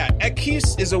 Yeah,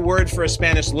 X is a word for a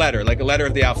Spanish letter, like a letter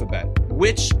of the alphabet.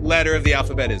 Which letter of the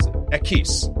alphabet is it? X.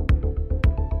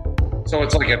 So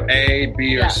it's like an A,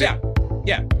 B, or C?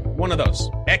 Yeah, one of those.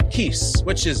 X.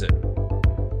 Which is it?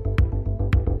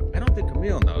 I don't think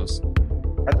Camille knows.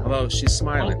 Although she's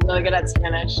smiling. I'm really good at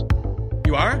Spanish.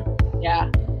 You are?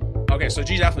 Yeah. Okay, so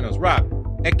G definitely knows. Rob,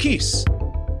 X.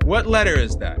 What letter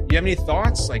is that? You have any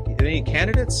thoughts? Like any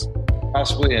candidates?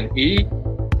 Possibly an E.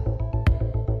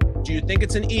 Do you think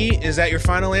it's an E? Is that your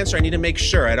final answer? I need to make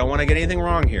sure. I don't want to get anything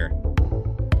wrong here.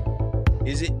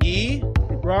 Is it E,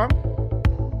 Rob?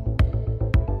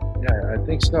 Yeah, I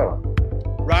think so.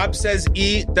 Rob says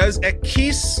E. Does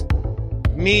X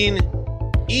mean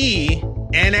E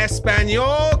en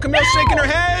español? Camille's shaking her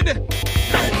head. Tell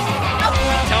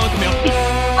it, Camille.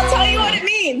 I'll tell you what it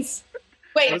means.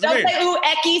 Wait, What does it mean? W,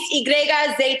 X,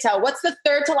 Y, Zeta. What's the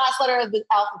third to last letter of the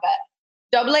alphabet?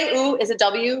 W is a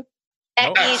W. Nope.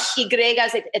 X, Y,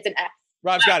 Zeta. It's an X.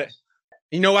 Rob's got it.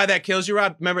 You know why that kills you,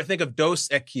 Rob? Remember, think of Dos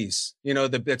Equis. You know,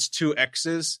 that's 2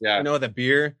 X's. Yeah. You know, the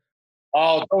beer.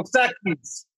 Oh, Dos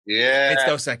Equis. Yeah. It's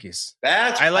Dos Equis.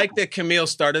 I like that Camille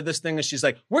started this thing and she's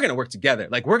like, we're going to work together.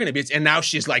 Like, we're going to be, and now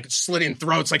she's like slitting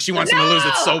throats. Like she wants him to lose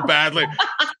it so badly.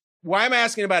 Why am I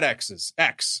asking about X's?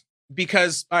 X.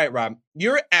 Because, all right, Rob,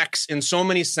 your X in so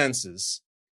many senses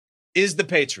is the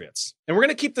Patriots. And we're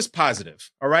going to keep this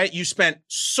positive. All right. You spent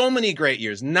so many great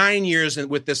years, 9 years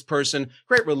with this person,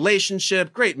 great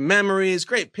relationship, great memories,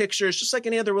 great pictures, just like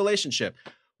any other relationship.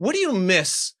 What do you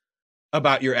miss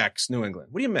about your ex, New England?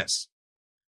 What do you miss?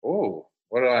 Oh,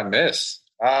 what do I miss?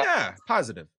 Yeah,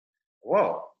 positive.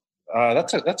 Whoa,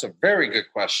 that's a very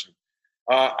good question.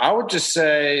 I would just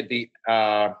say the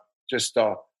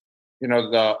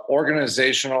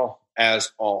organizational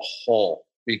as a whole,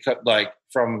 because like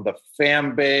from the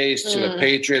fan base to the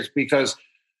Patriots, because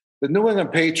the New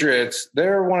England Patriots,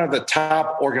 they're one of the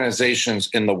top organizations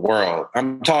in the world.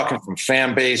 I'm talking from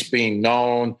fan base being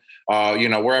known,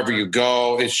 wherever you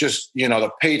go. It's just,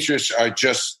 the Patriots are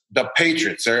just the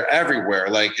Patriots. They're everywhere.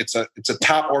 Like it's a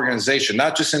top organization,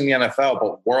 not just in the NFL,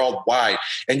 but worldwide.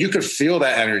 And you can feel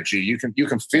that energy. You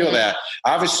can feel that.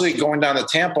 Obviously, going down to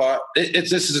Tampa,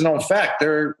 this is a known fact.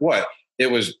 They're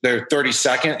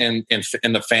 32nd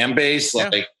in the fan base. Yeah.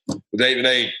 Like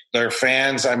their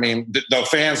fans. I mean, the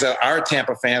fans that are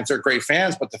Tampa fans, they're great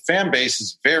fans, but the fan base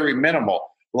is very minimal.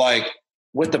 Like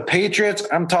with the Patriots,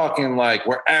 I'm talking like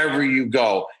wherever you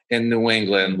go in New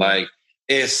England, like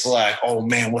it's like, oh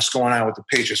man, what's going on with the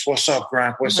Patriots? What's up,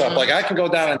 Gronk? What's up? Like I can go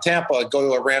down in Tampa, go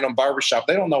to a random barbershop.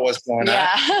 They don't know what's going on,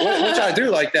 which I do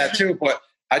like that too. But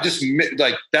I just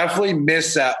definitely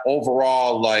miss that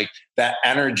overall, like that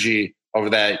energy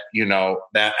of that,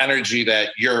 that energy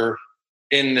that you're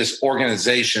in this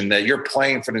organization, that you're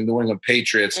playing for the New England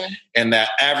Patriots and that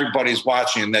everybody's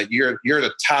watching and that you're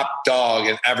the top dog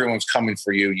and everyone's coming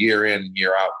for you year in and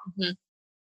year out. Mm-hmm.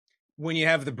 When you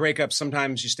have the breakup,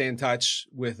 sometimes you stay in touch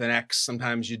with an ex,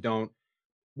 sometimes you don't.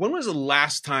 When was the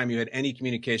last time you had any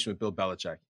communication with Bill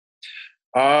Belichick?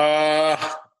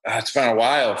 It's been a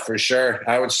while for sure.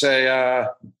 I would say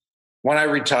when I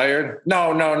retired.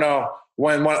 No.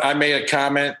 When I made a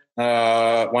comment when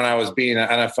I was being an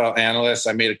NFL analyst,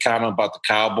 I made a comment about the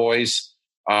Cowboys.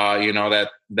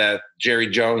 That Jerry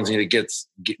Jones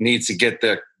needs to get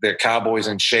the Cowboys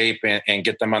in shape and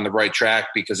get them on the right track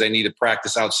because they need to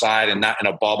practice outside and not in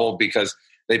a bubble because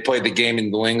they played the game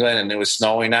in New England and it was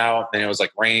snowing out and it was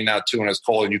like raining out too and it was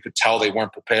cold and you could tell they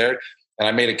weren't prepared. And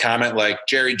I made a comment like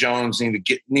Jerry Jones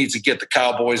needs to get the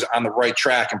Cowboys on the right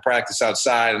track and practice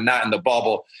outside and not in the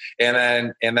bubble.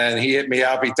 And then he hit me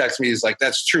up. He texted me. He's like,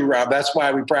 "That's true, Rob. That's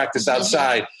why we practice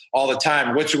outside all the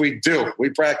time. What should we do? We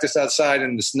practice outside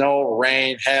in the snow,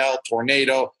 rain, hail,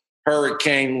 tornado,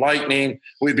 hurricane, lightning.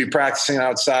 We'd be practicing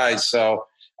outside." So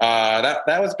that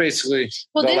was basically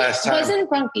the last time. Wasn't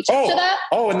Gronk Beach after that?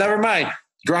 Oh, never mind.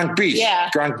 Gronk Beach. Yeah.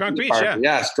 Gronk Beach, yeah.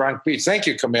 Yes, Gronk Beach. Thank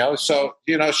you, Camille. So,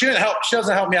 she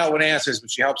doesn't help me out with answers,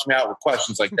 but she helps me out with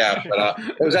questions like that. But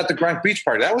it was at the Gronk Beach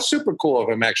party. That was super cool of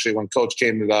him, actually, when Coach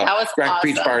came to the Gronk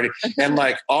Beach party. And,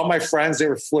 like, all my friends, they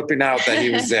were flipping out that he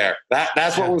was there.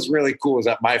 That's what was really cool, is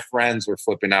that my friends were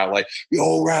flipping out. Like,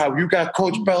 "Yo, Rob, you got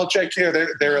Coach Belichick here."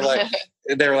 They were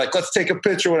like, "Let's take a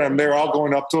picture with him." They were all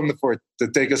going up to him to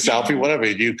take a selfie, whatever.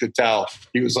 You could tell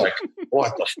he was like,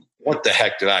 what the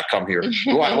heck did I come here?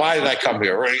 Why did I come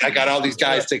here? I got all these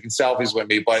guys taking selfies with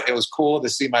me, but it was cool to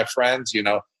see my friends,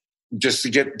 just to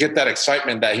get that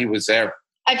excitement that he was there.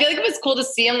 I feel like it was cool to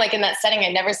see him like in that setting.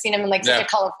 I'd never seen him in like such a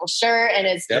colorful shirt and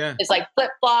his like flip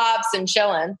flops and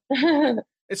chilling.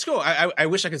 It's cool. I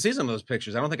wish I could see some of those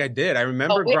pictures. I don't think I did. I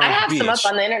remember Gronk I have Beach. some up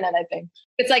on the internet, I think.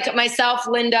 It's like myself,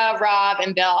 Linda, Rob,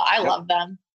 and Bill. I love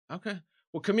them. Okay.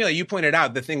 Well, Camille, you pointed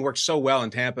out the thing works so well in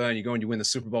Tampa and you go and you win the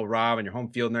Super Bowl, Rob, and your home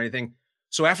field and everything.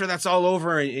 So after that's all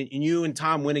over and you and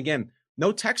Tom win again,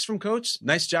 no text from Coach?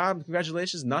 Nice job.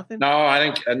 Congratulations. Nothing? No,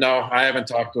 I haven't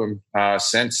talked to him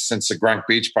since the Gronk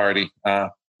Beach party.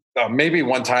 Maybe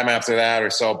one time after that or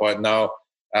so, but no.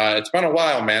 It's been a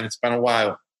while, man. It's been a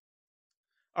while.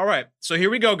 All right. So here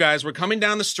we go, guys. We're coming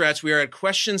down the stretch. We are at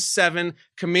question 7.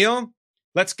 Camille,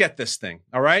 let's get this thing.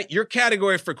 All right. Your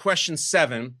category for question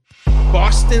 7,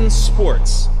 Boston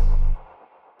sports.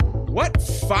 What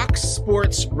Fox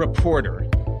Sports reporter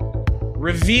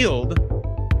revealed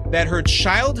that her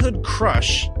childhood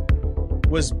crush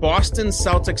was Boston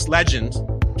Celtics legend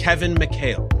Kevin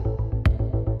McHale?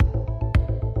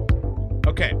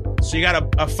 Okay. So you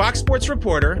got a Fox Sports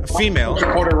reporter, a female.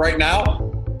 Reporter right now?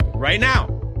 Right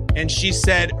now. And she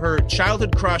said her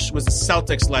childhood crush was the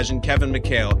Celtics legend, Kevin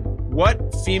McHale.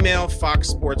 What female Fox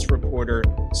Sports reporter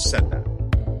said that?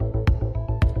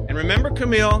 And remember,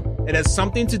 Camille, it has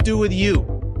something to do with you.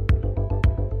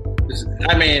 This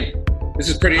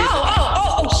is pretty easy.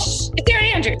 It's Aaron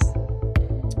Andrews.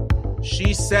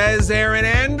 She says Aaron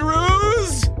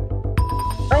Andrews.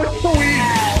 That was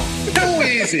too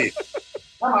easy.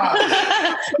 Come on.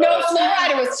 No,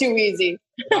 Florida was too easy.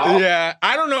 Yeah,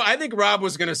 I don't know. I think Rob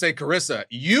was going to say Carissa.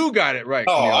 You got it right.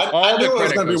 I knew it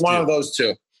was going to be one of those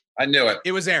two. I knew it.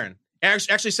 It was Aaron. I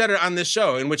actually said it on this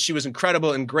show, in which she was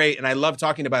incredible and great, and I love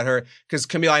talking about her because,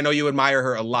 Camille, I know you admire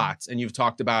her a lot, and you've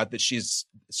talked about that she's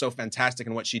so fantastic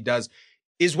in what she does.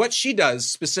 Is what she does,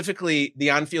 specifically the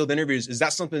on-field interviews, is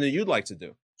that something that you'd like to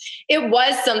do? It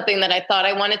was something that I thought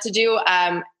I wanted to do.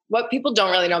 What people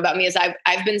don't really know about me is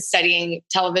I've been studying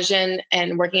television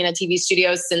and working in a TV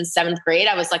studio since 7th grade.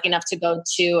 I was lucky enough to go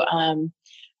to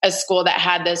a school that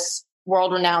had this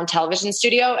world-renowned television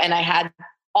studio, and I had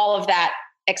all of that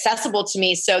accessible to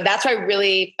me. So that's why I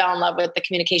really fell in love with the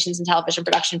communications and television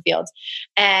production field.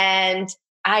 And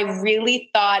I really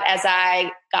thought as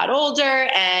I got older,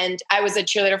 and I was a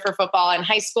cheerleader for football in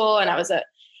high school, and I was a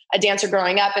dancer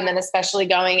growing up, and then especially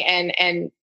going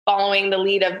and following the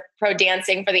lead of pro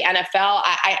dancing for the NFL,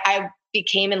 I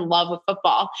became in love with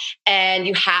football. And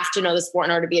you have to know the sport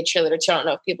in order to be a cheerleader too. I don't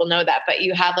know if people know that, but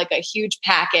you have like a huge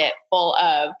packet full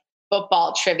of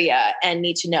football trivia and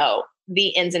need to know the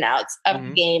ins and outs of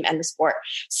the game and the sport.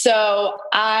 So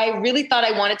I really thought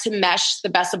I wanted to mesh the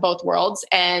best of both worlds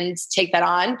and take that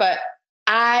on. But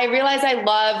I realized I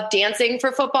love dancing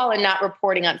for football and not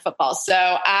reporting on football.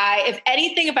 So if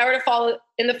anything, if I were to follow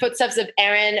in the footsteps of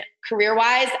Erin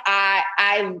career-wise,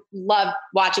 I love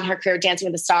watching her career, Dancing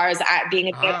with the Stars, being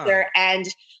a dancer and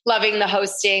loving the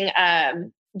hosting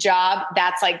job.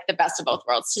 That's like the best of both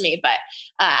worlds to me. But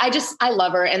I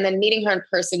love her. And then meeting her in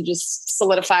person just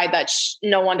solidified that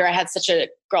no wonder I had such a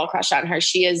girl crush on her.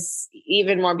 She is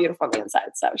even more beautiful on the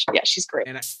inside. So yeah, she's great.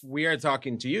 And we are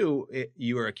talking to you.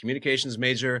 You are a communications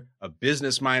major, a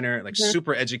business minor, like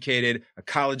super educated, a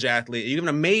college athlete. You have an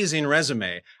amazing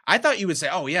resume. I thought you would say,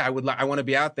 "Oh yeah, I want to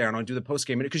be out there and I'll do the post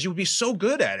game," because you would be so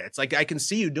good at it. It's like I can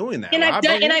see you doing that. And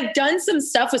I've done some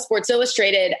stuff with Sports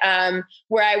Illustrated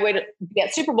where I would be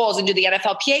at Super Bowls and do the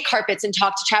NFL PA carpets and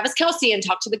talk to Travis Kelce and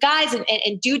talk to the guys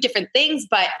and do different things.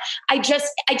 But I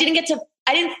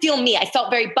I didn't feel me. I felt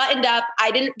very buttoned up.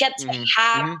 I didn't get to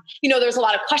have, there's a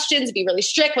lot of questions, be really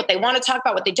strict, what they want to talk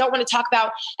about, what they don't want to talk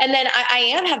about. And then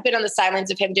I have been on the sidelines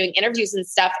of him doing interviews and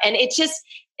stuff. And it's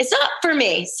not for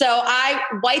me. So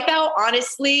Wipeout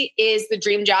honestly is the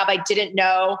dream job. I didn't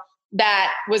know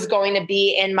that was going to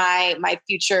be in my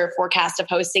future forecast of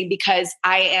hosting, because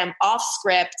I am off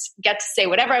script, get to say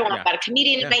whatever I want. I've got a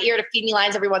comedian in my ear to feed me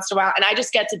lines every once in a while. And I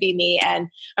just get to be me. And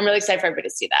I'm really excited for everybody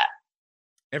to see that.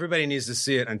 Everybody needs to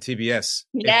see it on TBS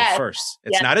April 1st.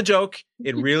 It's not a joke.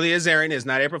 It really is airing. It's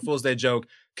not April Fool's Day joke.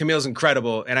 Camille's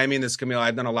incredible. And I mean this, Camille,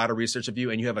 I've done a lot of research of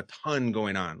you and you have a ton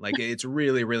going on. Like, it's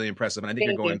really, really impressive. And I think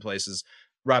you're going places.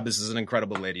 Rob, this is an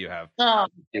incredible lady you have. Oh,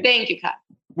 thank you, Kyle.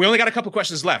 We only got a couple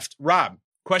questions left. Rob,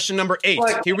 question number 8.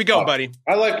 Here we go, buddy.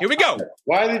 Here we go.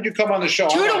 Why did you come on the show?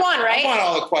 2 to 1, right? I want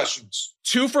all the questions.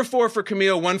 2 for 4 for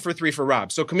Camille, 1 for 3 for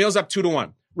Rob. So Camille's up 2 to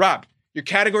 1. Rob, your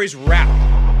category's rap.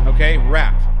 Okay,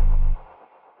 rap.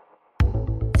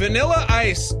 Vanilla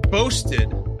Ice boasted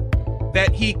that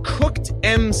he cooked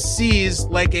MCs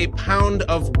like a pound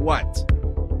of what?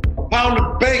 Pound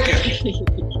of bacon.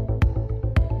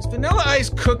 Is Vanilla Ice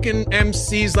cooking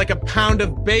MCs like a pound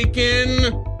of bacon?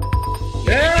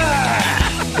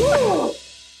 Yeah! Woo!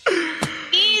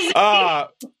 Easy.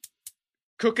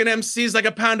 Cooking MCs like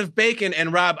a pound of bacon.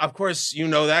 And Rob, of course, you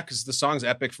know that because the song's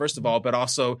epic, first of all, but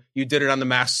also you did it on The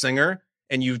Masked Singer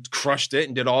and you crushed it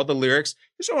and did all the lyrics.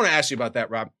 Here's what I want to ask you about that,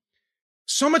 Rob.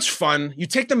 So much fun. You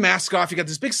take the mask off. You got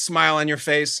this big smile on your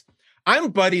face. I'm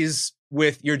buddies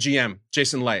with your GM,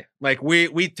 Jason Lay. Like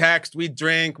we text, we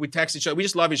drink, we text each other. We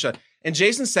just love each other. And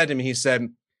Jason said to me, he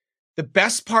said, the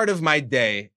best part of my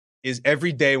day is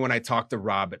every day when I talk to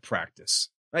Rob at practice.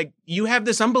 Like, you have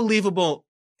this unbelievable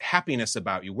happiness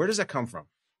about you. Where does that come from?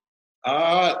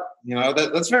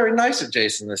 That's very nice of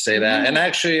Jason to say that. And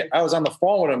actually, I was on the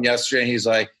phone with him yesterday and he's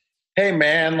like, hey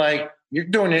man, like, you're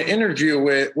doing an interview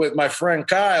with my friend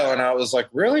Kyle. And I was like,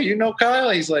 really? You know Kyle?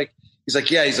 He's like,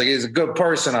 yeah. He's like, he's a good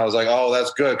person. I was like, oh,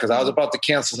 that's good. Cause I was about to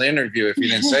cancel the interview if you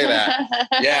didn't say that.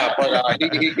 Yeah. But he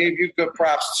gave you good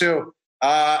props too.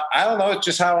 I don't know. It's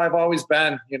just how I've always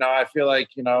been. I feel like,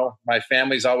 my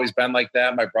family's always been like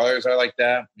that. My brothers are like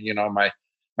that.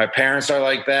 My parents are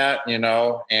like that,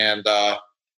 and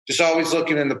just always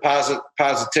looking in the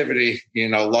positivity,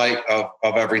 light of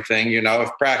everything. If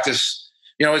practice,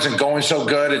 isn't going so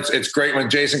good, it's great when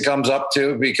Jason comes up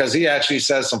too, because he actually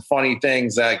says some funny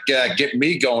things that get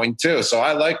me going too. So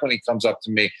I like when he comes up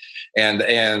to me,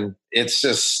 and it's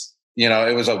just,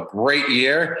 it was a great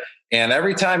year. And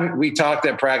every time we talked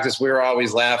at practice, we were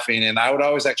always laughing. And I would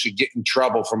always actually get in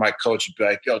trouble for my coach. He'd be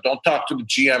like, yo, don't talk to the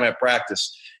GM at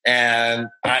practice. And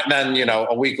then,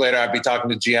 a week later, I'd be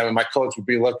talking to GM and my coach would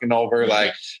be looking over,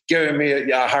 like giving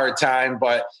me a hard time.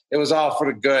 But it was all for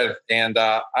the good. And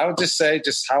I would just say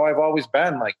just how I've always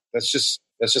been. Like, that's just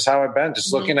how I've been,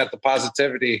 just looking at the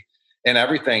positivity in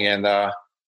everything. And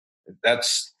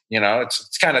that's,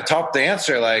 it's kind of tough to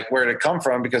answer, like, where did it come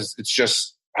from? Because it's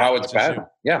just how it's been.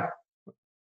 Yeah.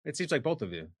 It seems like both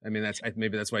of you. I mean,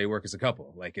 maybe that's why you work as a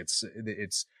couple. Like, it's.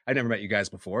 I've never met you guys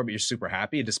before, but you're super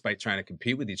happy despite trying to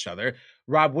compete with each other.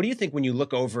 Rob, what do you think when you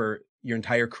look over your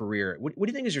entire career? What do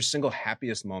you think is your single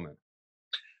happiest moment?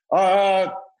 I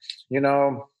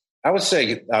would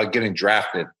say getting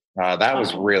drafted. That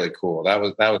was really cool. That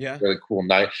was a really cool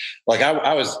night. Like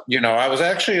I was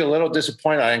actually a little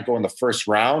disappointed I didn't go in the first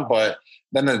round, but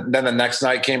then the next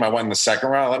night came, I went in the second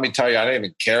round. Let me tell you, I didn't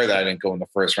even care that I didn't go in the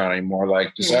first round anymore.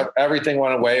 Like, just everything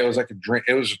went away. It was like a dream.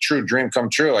 It was a true dream come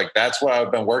true. Like, that's what I've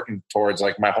been working towards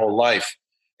like my whole life.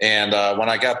 And when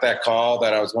I got that call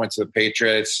that I was going to the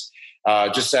Patriots,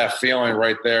 just that feeling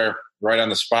right there, right on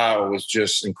the spot, was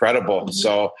just incredible. Mm-hmm.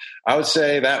 So I would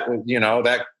say that,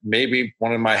 that may be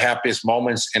one of my happiest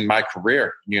moments in my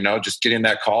career, just getting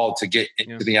that call to get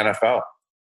into the NFL.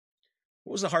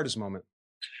 What was the hardest moment?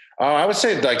 I would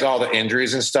say like all the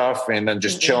injuries and stuff, and then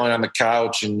just chilling on the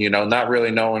couch and, not really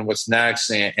knowing what's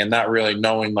next and not really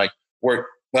knowing like where,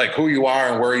 like who you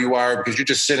are and where you are, because you're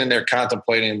just sitting there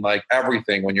contemplating like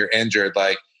everything when you're injured,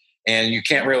 like, and you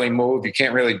can't really move. You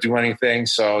can't really do anything.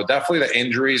 So definitely the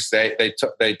injuries,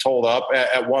 they told up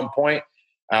at one point.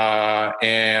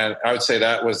 And I would say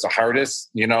that was the hardest,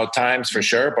 times for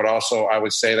sure. But also I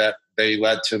would say that they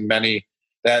led to many,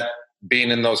 that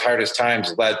being in those hardest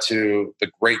times led to the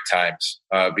great times,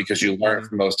 because you learn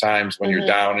from those times when you're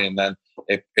down, and then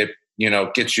it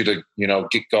gets you to,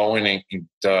 get going and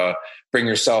bring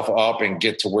yourself up and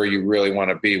get to where you really want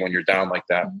to be when you're down like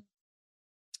that.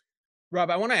 Rob,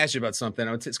 I want to ask you about something.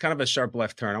 It's kind of a sharp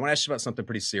left turn. I want to ask you about something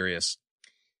pretty serious.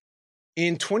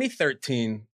 In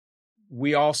 2013,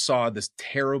 we all saw this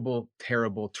terrible,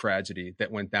 terrible tragedy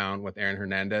that went down with Aaron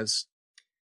Hernandez.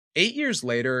 8 years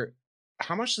later,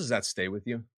 how much does that stay with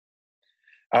you?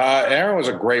 Aaron was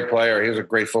a great player. He was a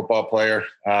great football player.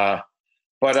 I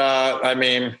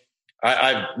mean,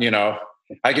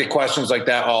 I get questions like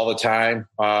that all the time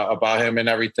about him and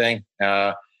everything.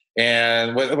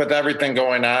 And with everything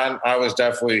going on, I was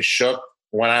definitely shook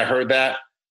when I heard that,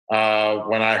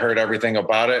 when I heard everything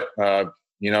about it,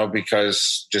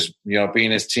 because just,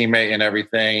 being his teammate and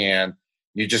everything. And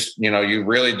you just, you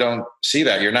really don't see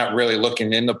that. You're not really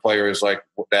looking into players like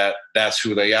that. That's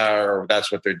who they are or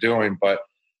that's what they're doing. But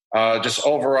just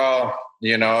overall,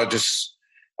 I just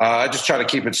try to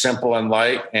keep it simple and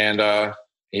light. And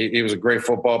he was a great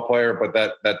football player, but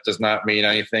that does not mean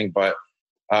anything. But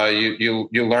you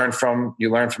learn from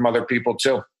other people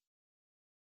too.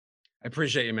 I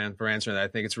appreciate you, man, for answering that. I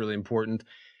think it's really important.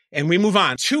 And we move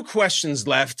on. 2 questions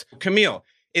left. Camille,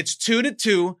 it's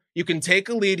 2-2. You can take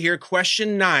a lead here.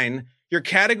 Question 9. Your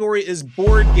category is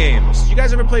board games. You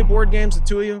guys ever play board games, the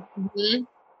two of you?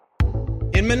 Mm-hmm.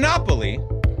 In Monopoly,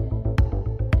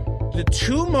 the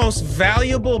 2 most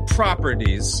valuable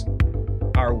properties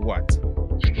are what?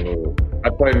 I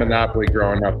played Monopoly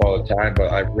growing up all the time,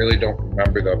 but I really don't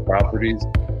remember the properties.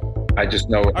 I just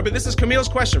know. But this is Camille's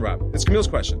question, Rob. It's Camille's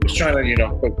question. I was trying to,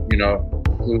 put,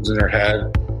 clues in her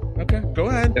head. Okay, go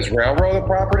ahead. Is railroad a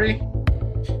property?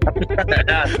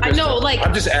 I know,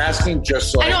 I'm just asking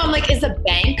just so I know, I'm like, is a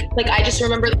bank? Like, I just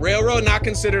remember. Railroad, not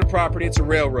considered property. It's a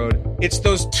railroad. It's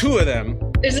those 2 of them.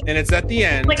 And it's at the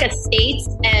end. Like estates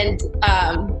and.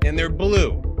 And they're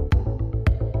blue.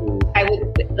 I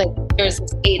would, there's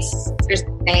estates, there's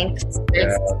banks,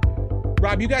 there's. Yeah.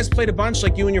 Rob, you guys played a bunch,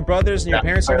 like you and your brothers and your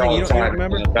parents. You don't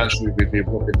remember? And eventually we'd be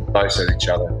looking dice at each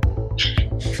other.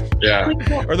 Yeah.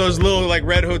 Or those little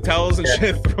red hotels and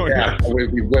shit.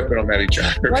 We'd be whipping them at each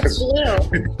other. What's blue?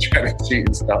 We'd be trying to cheat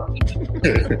and stuff.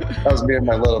 That was me and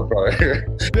my little brother.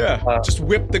 Yeah. Just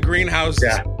whip the greenhouses.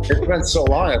 Yeah. It's been so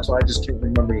long, that's why I just can't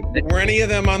remember the name. Were any of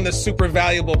them on the super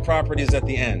valuable properties at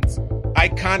the end?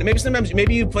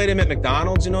 Maybe you played them at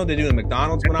McDonald's. They do the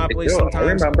McDonald's Monopoly sometimes. I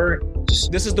remember.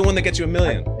 This is the one that gets you $1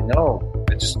 million. I know.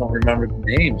 I just don't remember the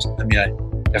names. I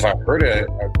mean, if I heard it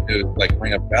would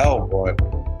ring a bell.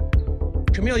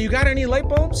 But Camille, you got any light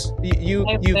bulbs?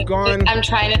 You've gone. I'm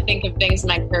trying to think of things in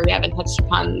my career we haven't touched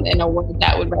upon in a word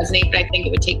that would resonate, but I think it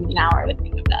would take me an hour to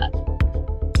think of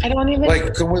that. I don't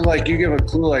even. Can we you give a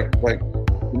clue? Like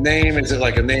name? Is it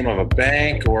like a name of a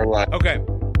bank or like? Okay.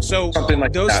 So something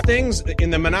like those that. Things in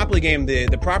the Monopoly game,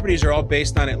 the properties are all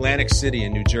based on Atlantic City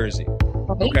in New Jersey.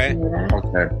 Okay.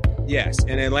 Okay. Yes,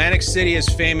 and Atlantic City is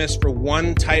famous for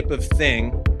one type of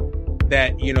thing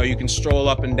that you can stroll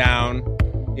up and down.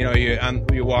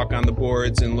 You walk on the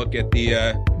boards and look at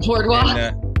the boardwalk.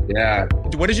 Yeah.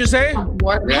 What did you say?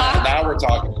 Boardwalk. Yeah. Now we're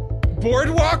talking.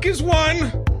 Boardwalk is one.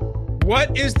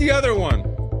 What is the other one?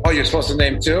 Oh, you're supposed to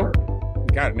name 2? You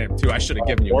got to name 2. I should have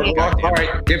given you one. All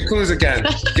right, give clues again.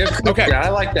 Give clues okay. again. I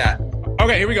like that.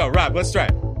 Okay, here we go. Rob, let's try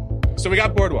it. So we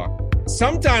got Boardwalk.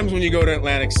 Sometimes when you go to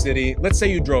Atlantic City, let's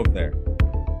say you drove there,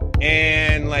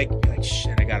 and you're like,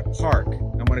 shit, I got to park.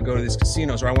 I want to go to these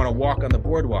casinos, or I want to walk on the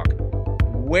boardwalk.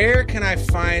 Where can I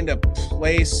find a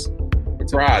place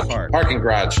to park? Parking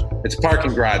garage. It's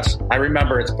parking garage. I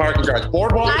remember it's parking garage.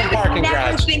 Boardwalk and parking garage.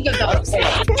 I would never think of those.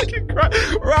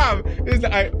 Rob,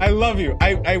 I love you.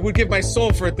 I would give my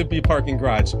soul for it to be parking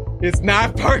garage. It's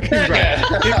not parking garage.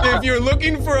 if you're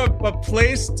looking for a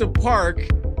place to park,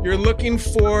 you're looking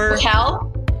for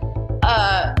hotel.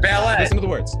 Ballet. Listen to the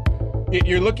words.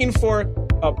 You're looking for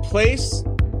a place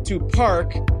to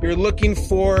park. You're looking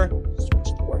for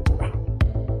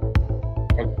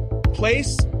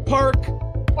place, park.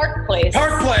 Park place.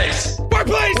 Park place. Park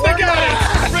place. They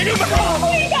got it. Bring them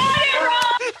home. We got it,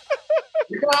 Rob.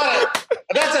 You got it.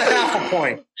 That's a half a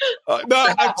point.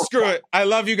 Screw it. I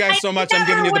love you guys so much. I'm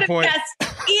giving you the point.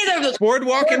 Either of those.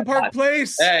 Boardwalk and Park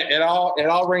Place. Hey, it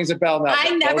all rings a bell now.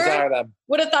 I never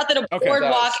would have thought that a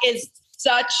boardwalk is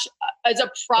such as a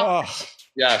prop.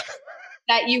 Yes.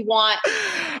 That you want.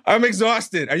 I'm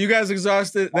exhausted. Are you guys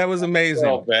exhausted? That was amazing.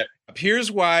 A little bit.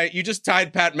 Here's why you just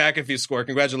tied Pat McAfee's score.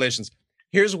 Congratulations.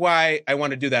 Here's why I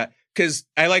want to do that. Because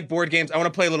I like board games. I want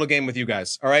to play a little game with you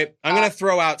guys. All right. I'm going to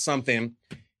throw out something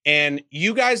and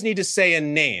you guys need to say a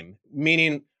name.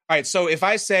 Meaning, all right. So if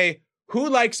I say, who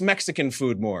likes Mexican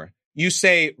food more? You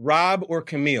say Rob or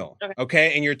Camille.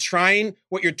 Okay. And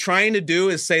what you're trying to do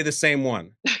is say the same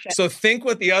one. Okay. So think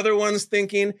what the other one's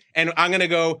thinking. And I'm going to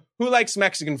go, who likes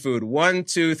Mexican food? 1,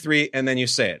 2, 3. And then you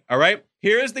say it. All right.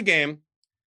 Here's the game.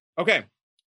 Okay.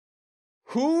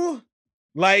 Who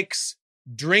likes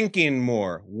drinking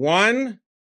more? 1,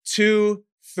 2,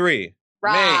 3.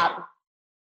 Rob.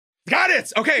 Got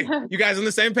it. Okay. You guys on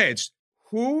the same page.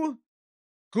 Who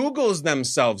Googles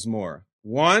themselves more?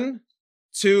 1,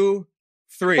 2,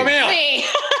 3. Camille. Me.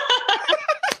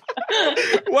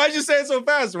 Why'd you say it so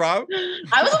fast, Rob?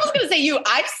 I was almost going to say you.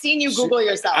 I've seen you Google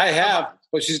yourself. I have,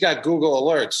 but she's got Google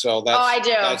alerts, so that's. Oh, I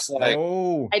do. That's like,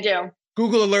 I do.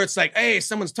 Google alerts like, hey,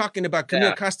 someone's talking about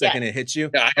Camille Kostek, and it hits you.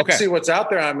 Yeah, I can see what's out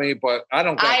there on me, but I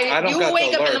don't. You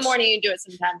wake up in the morning and do it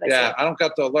sometimes. I don't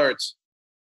got the alerts.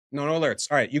 No alerts.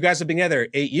 All right, you guys have been together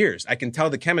 8 years. I can tell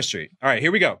the chemistry. All right,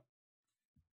 here we go.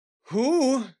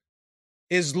 Who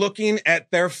is looking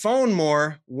at their phone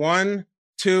more? 1,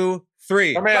 2,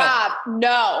 3. Rob,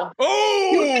 no. Oh!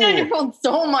 You've been on your phone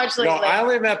so much lately. No, I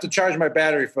only even have to charge my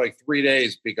battery for like 3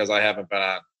 days because I haven't been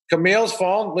on. Camille's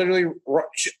phone, literally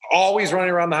always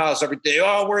running around the house every day.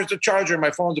 Oh, where's the charger?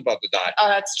 My phone's about to die. Oh,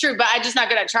 that's true, but I'm just not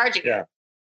good at charging. Yeah.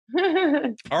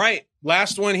 All right,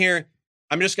 last one here.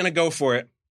 I'm just going to go for it.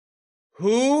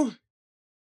 Who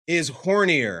is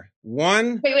hornier?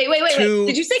 1, Wait. 2.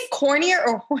 Did you say cornier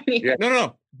or hornier? Yeah.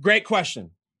 No. Great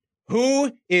question.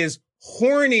 Who is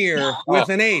hornier with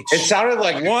an H? It sounded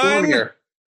like 1, hornier.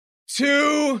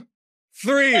 2,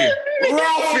 3.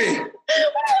 Ralphie!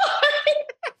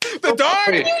 The dog?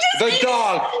 The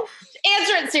dog.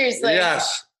 Answer it seriously.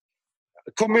 Yes.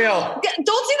 Camille.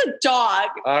 Don't say the dog.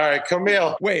 All right,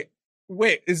 Camille. Wait.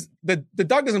 Is the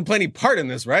dog doesn't play any part in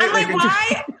this, right? I'm like,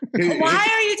 why? Why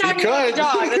are you talking about the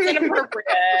dog? That's inappropriate.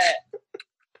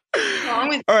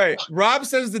 All right. Rob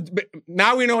says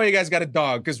now we know why you guys got a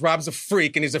dog because Rob's a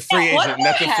freak and he's a free agent, and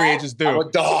that's what free agents do. I'm a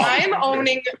dog. I'm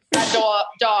owning a dog.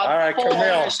 All right, full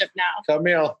Camille. ownership now.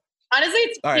 Camille. Honestly,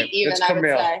 it's even. It's I would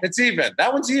Camille. say It's even.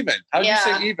 That one's even. How do you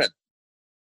say even?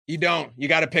 You don't. You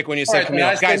got to pick when you All say right, Camille. then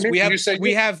I say Guys, me,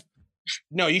 we have.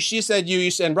 No, she said you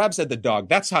said, and Rob said the dog.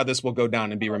 That's how this will go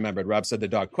down and be remembered. Rob said the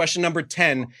dog. Question number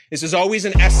 10. This is always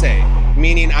an essay,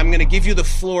 meaning I'm going to give you the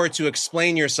floor to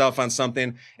explain yourself on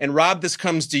something. And Rob, this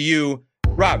comes to you.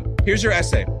 Rob, here's your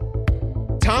essay.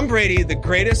 Tom Brady, the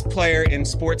greatest player in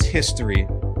sports history,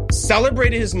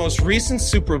 celebrated his most recent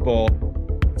Super Bowl,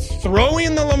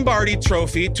 throwing the Lombardi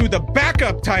trophy to the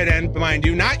backup tight end, mind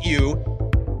you, not you,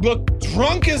 looked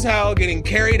drunk as hell, getting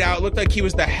carried out, looked like he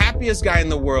was the happiest guy in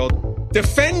the world.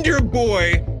 Defend your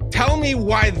boy. Tell me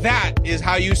why that is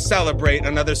how you celebrate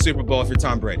another Super Bowl if you're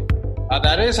Tom Brady.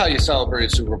 That is how you celebrate a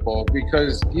Super Bowl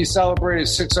because he celebrated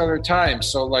 6 other times.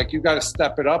 So, like, you got to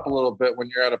step it up a little bit when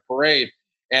you're at a parade.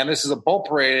 And this is a bull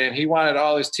parade, and he wanted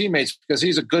all his teammates because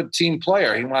he's a good team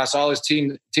player. He wants all his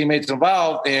teammates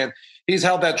involved, and he's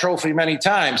held that trophy many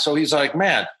times. So he's like,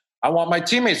 man, I want my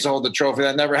teammates to hold the trophy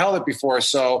that never held it before.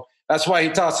 So that's why he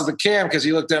tossed it to Cam because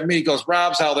he looked at me, he goes,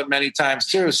 Rob's held it many times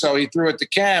too. So he threw it to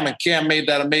Cam, and Cam made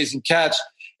that amazing catch.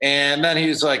 And then he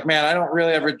was like, man, I don't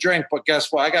really ever drink, but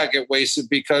guess what? I got to get wasted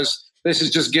because this is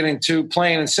just getting too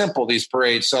plain and simple, these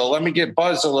parades. So let me get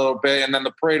buzzed a little bit, and then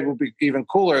the parade will be even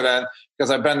cooler then because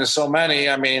I've been to so many.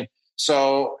 I mean,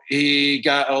 so he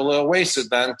got a little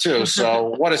wasted then too.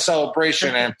 So what a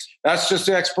celebration. And that's just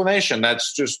the explanation.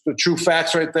 That's just the true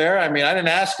facts right there. I mean, I didn't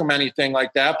ask him anything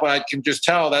like that, but I can just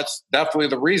tell that's definitely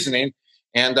the reasoning.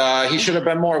 And he should have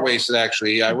been more wasted,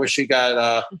 actually. I wish he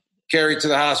got carried to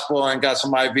the hospital and got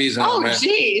some IVs in him. Oh,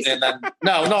 jeez. And then,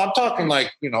 no, I'm talking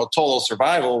like, total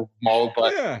survival mode,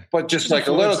 but just like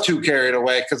a little too carried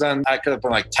away. Cause then I could have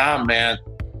been like, Tom, man,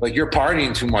 like you're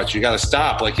partying too much. You got to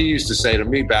stop. Like he used to say to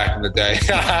me back in the day.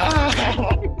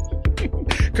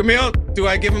 Camille, do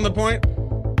I give him the point?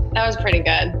 That was pretty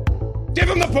good. Give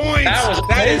him the point.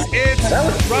 That is it.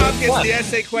 Rob gets fun. the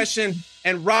essay question.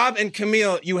 And Rob and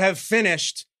Camille, you have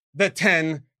finished the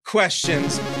 10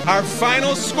 questions. Our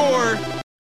final score,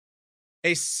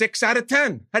 a 6 out of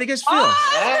 10. How do you guys feel?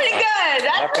 Oh, that's pretty good.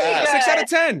 That's pretty good. 6 out of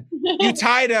 10. You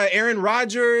tied Aaron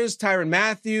Rodgers, Tyrann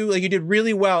Mathieu. Like you did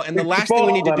really well. And the last thing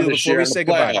we need to do before we say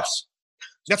goodbye.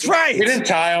 That's right. We didn't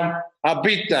tie them. I'll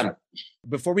beat them.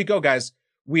 Before we go, guys,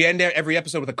 we end every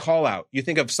episode with a call out. You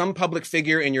think of some public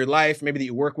figure in your life, maybe that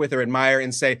you work with or admire,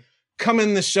 and say, come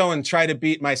in the show and try to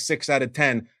beat my 6 out of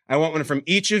 10. I want one from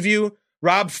each of you.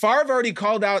 Rob, Favre already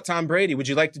called out Tom Brady. Would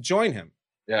you like to join him?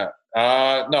 Yeah.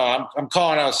 No, I'm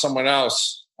calling out someone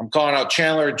else. I'm calling out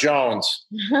Chandler Jones,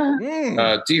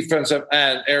 defensive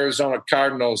end, Arizona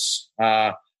Cardinals.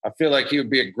 I feel like he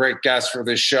would be a great guest for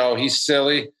this show. He's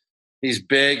silly. He's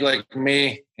big like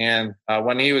me. And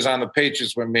when he was on the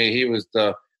Patriots with me, he was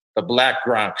the black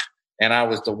Gronk, and I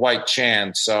was the white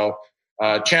Chan. So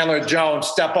Chandler Jones,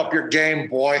 step up your game,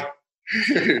 boy.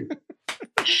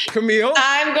 Camille?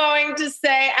 I'm going to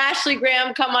say Ashley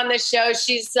Graham, come on this show.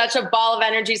 She's such a ball of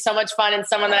energy, so much fun, and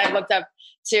someone that I've looked up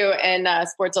too in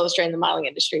Sports Illustrated in the modeling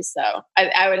industry. So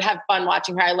I would have fun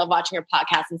watching her. I love watching her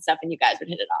podcast and stuff, and you guys would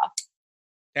hit it off.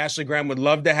 Ashley Graham, would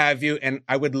love to have you. And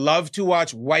I would love to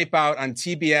watch Wipeout on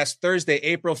TBS Thursday,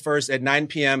 April 1st at 9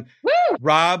 p.m. Woo!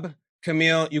 Rob,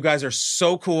 Camille, you guys are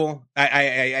so cool. I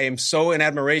am so in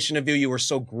admiration of you. You were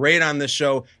so great on this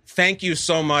show. Thank you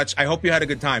so much. I hope you had a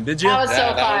good time. Did you? That was so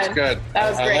fun. That was good. That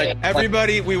was great.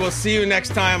 Everybody, we will see you next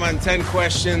time on 10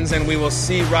 Questions, and we will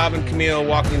see Rob and Camille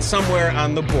walking somewhere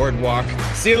on the boardwalk.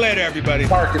 See you later, everybody.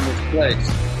 Park in this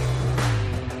place.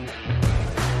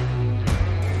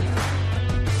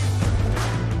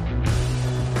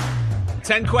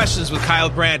 Ten Questions with Kyle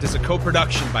Brandt is a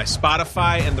co-production by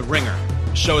Spotify and The Ringer.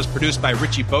 The show is produced by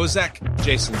Richie Bozek,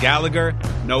 Jason Gallagher,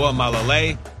 Noah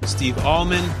Malalay, Steve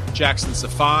Allman, Jackson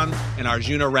Safan, and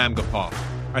Arjuna Ramgopal.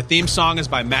 Our theme song is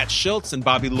by Matt Schultz and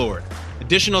Bobby Lord.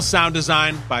 Additional sound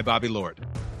design by Bobby Lord.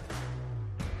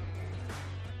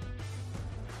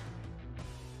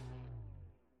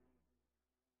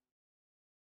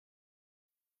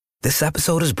 This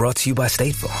episode is brought to you by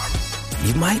State Farm.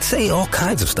 You might say all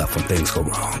kinds of stuff when things go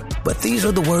wrong, but these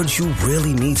are the words you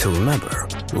really need to remember.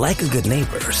 Like a good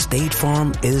neighbor, State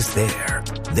Farm is there.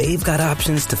 They've got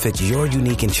options to fit your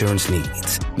unique insurance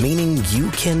needs, meaning you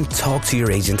can talk to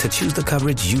your agent to choose the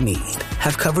coverage you need,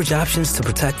 have coverage options to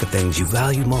protect the things you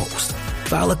value most,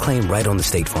 file a claim right on the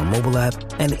State Farm mobile app,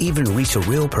 and even reach a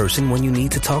real person when you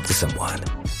need to talk to someone.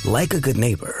 Like a good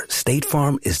neighbor, State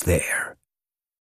Farm is there.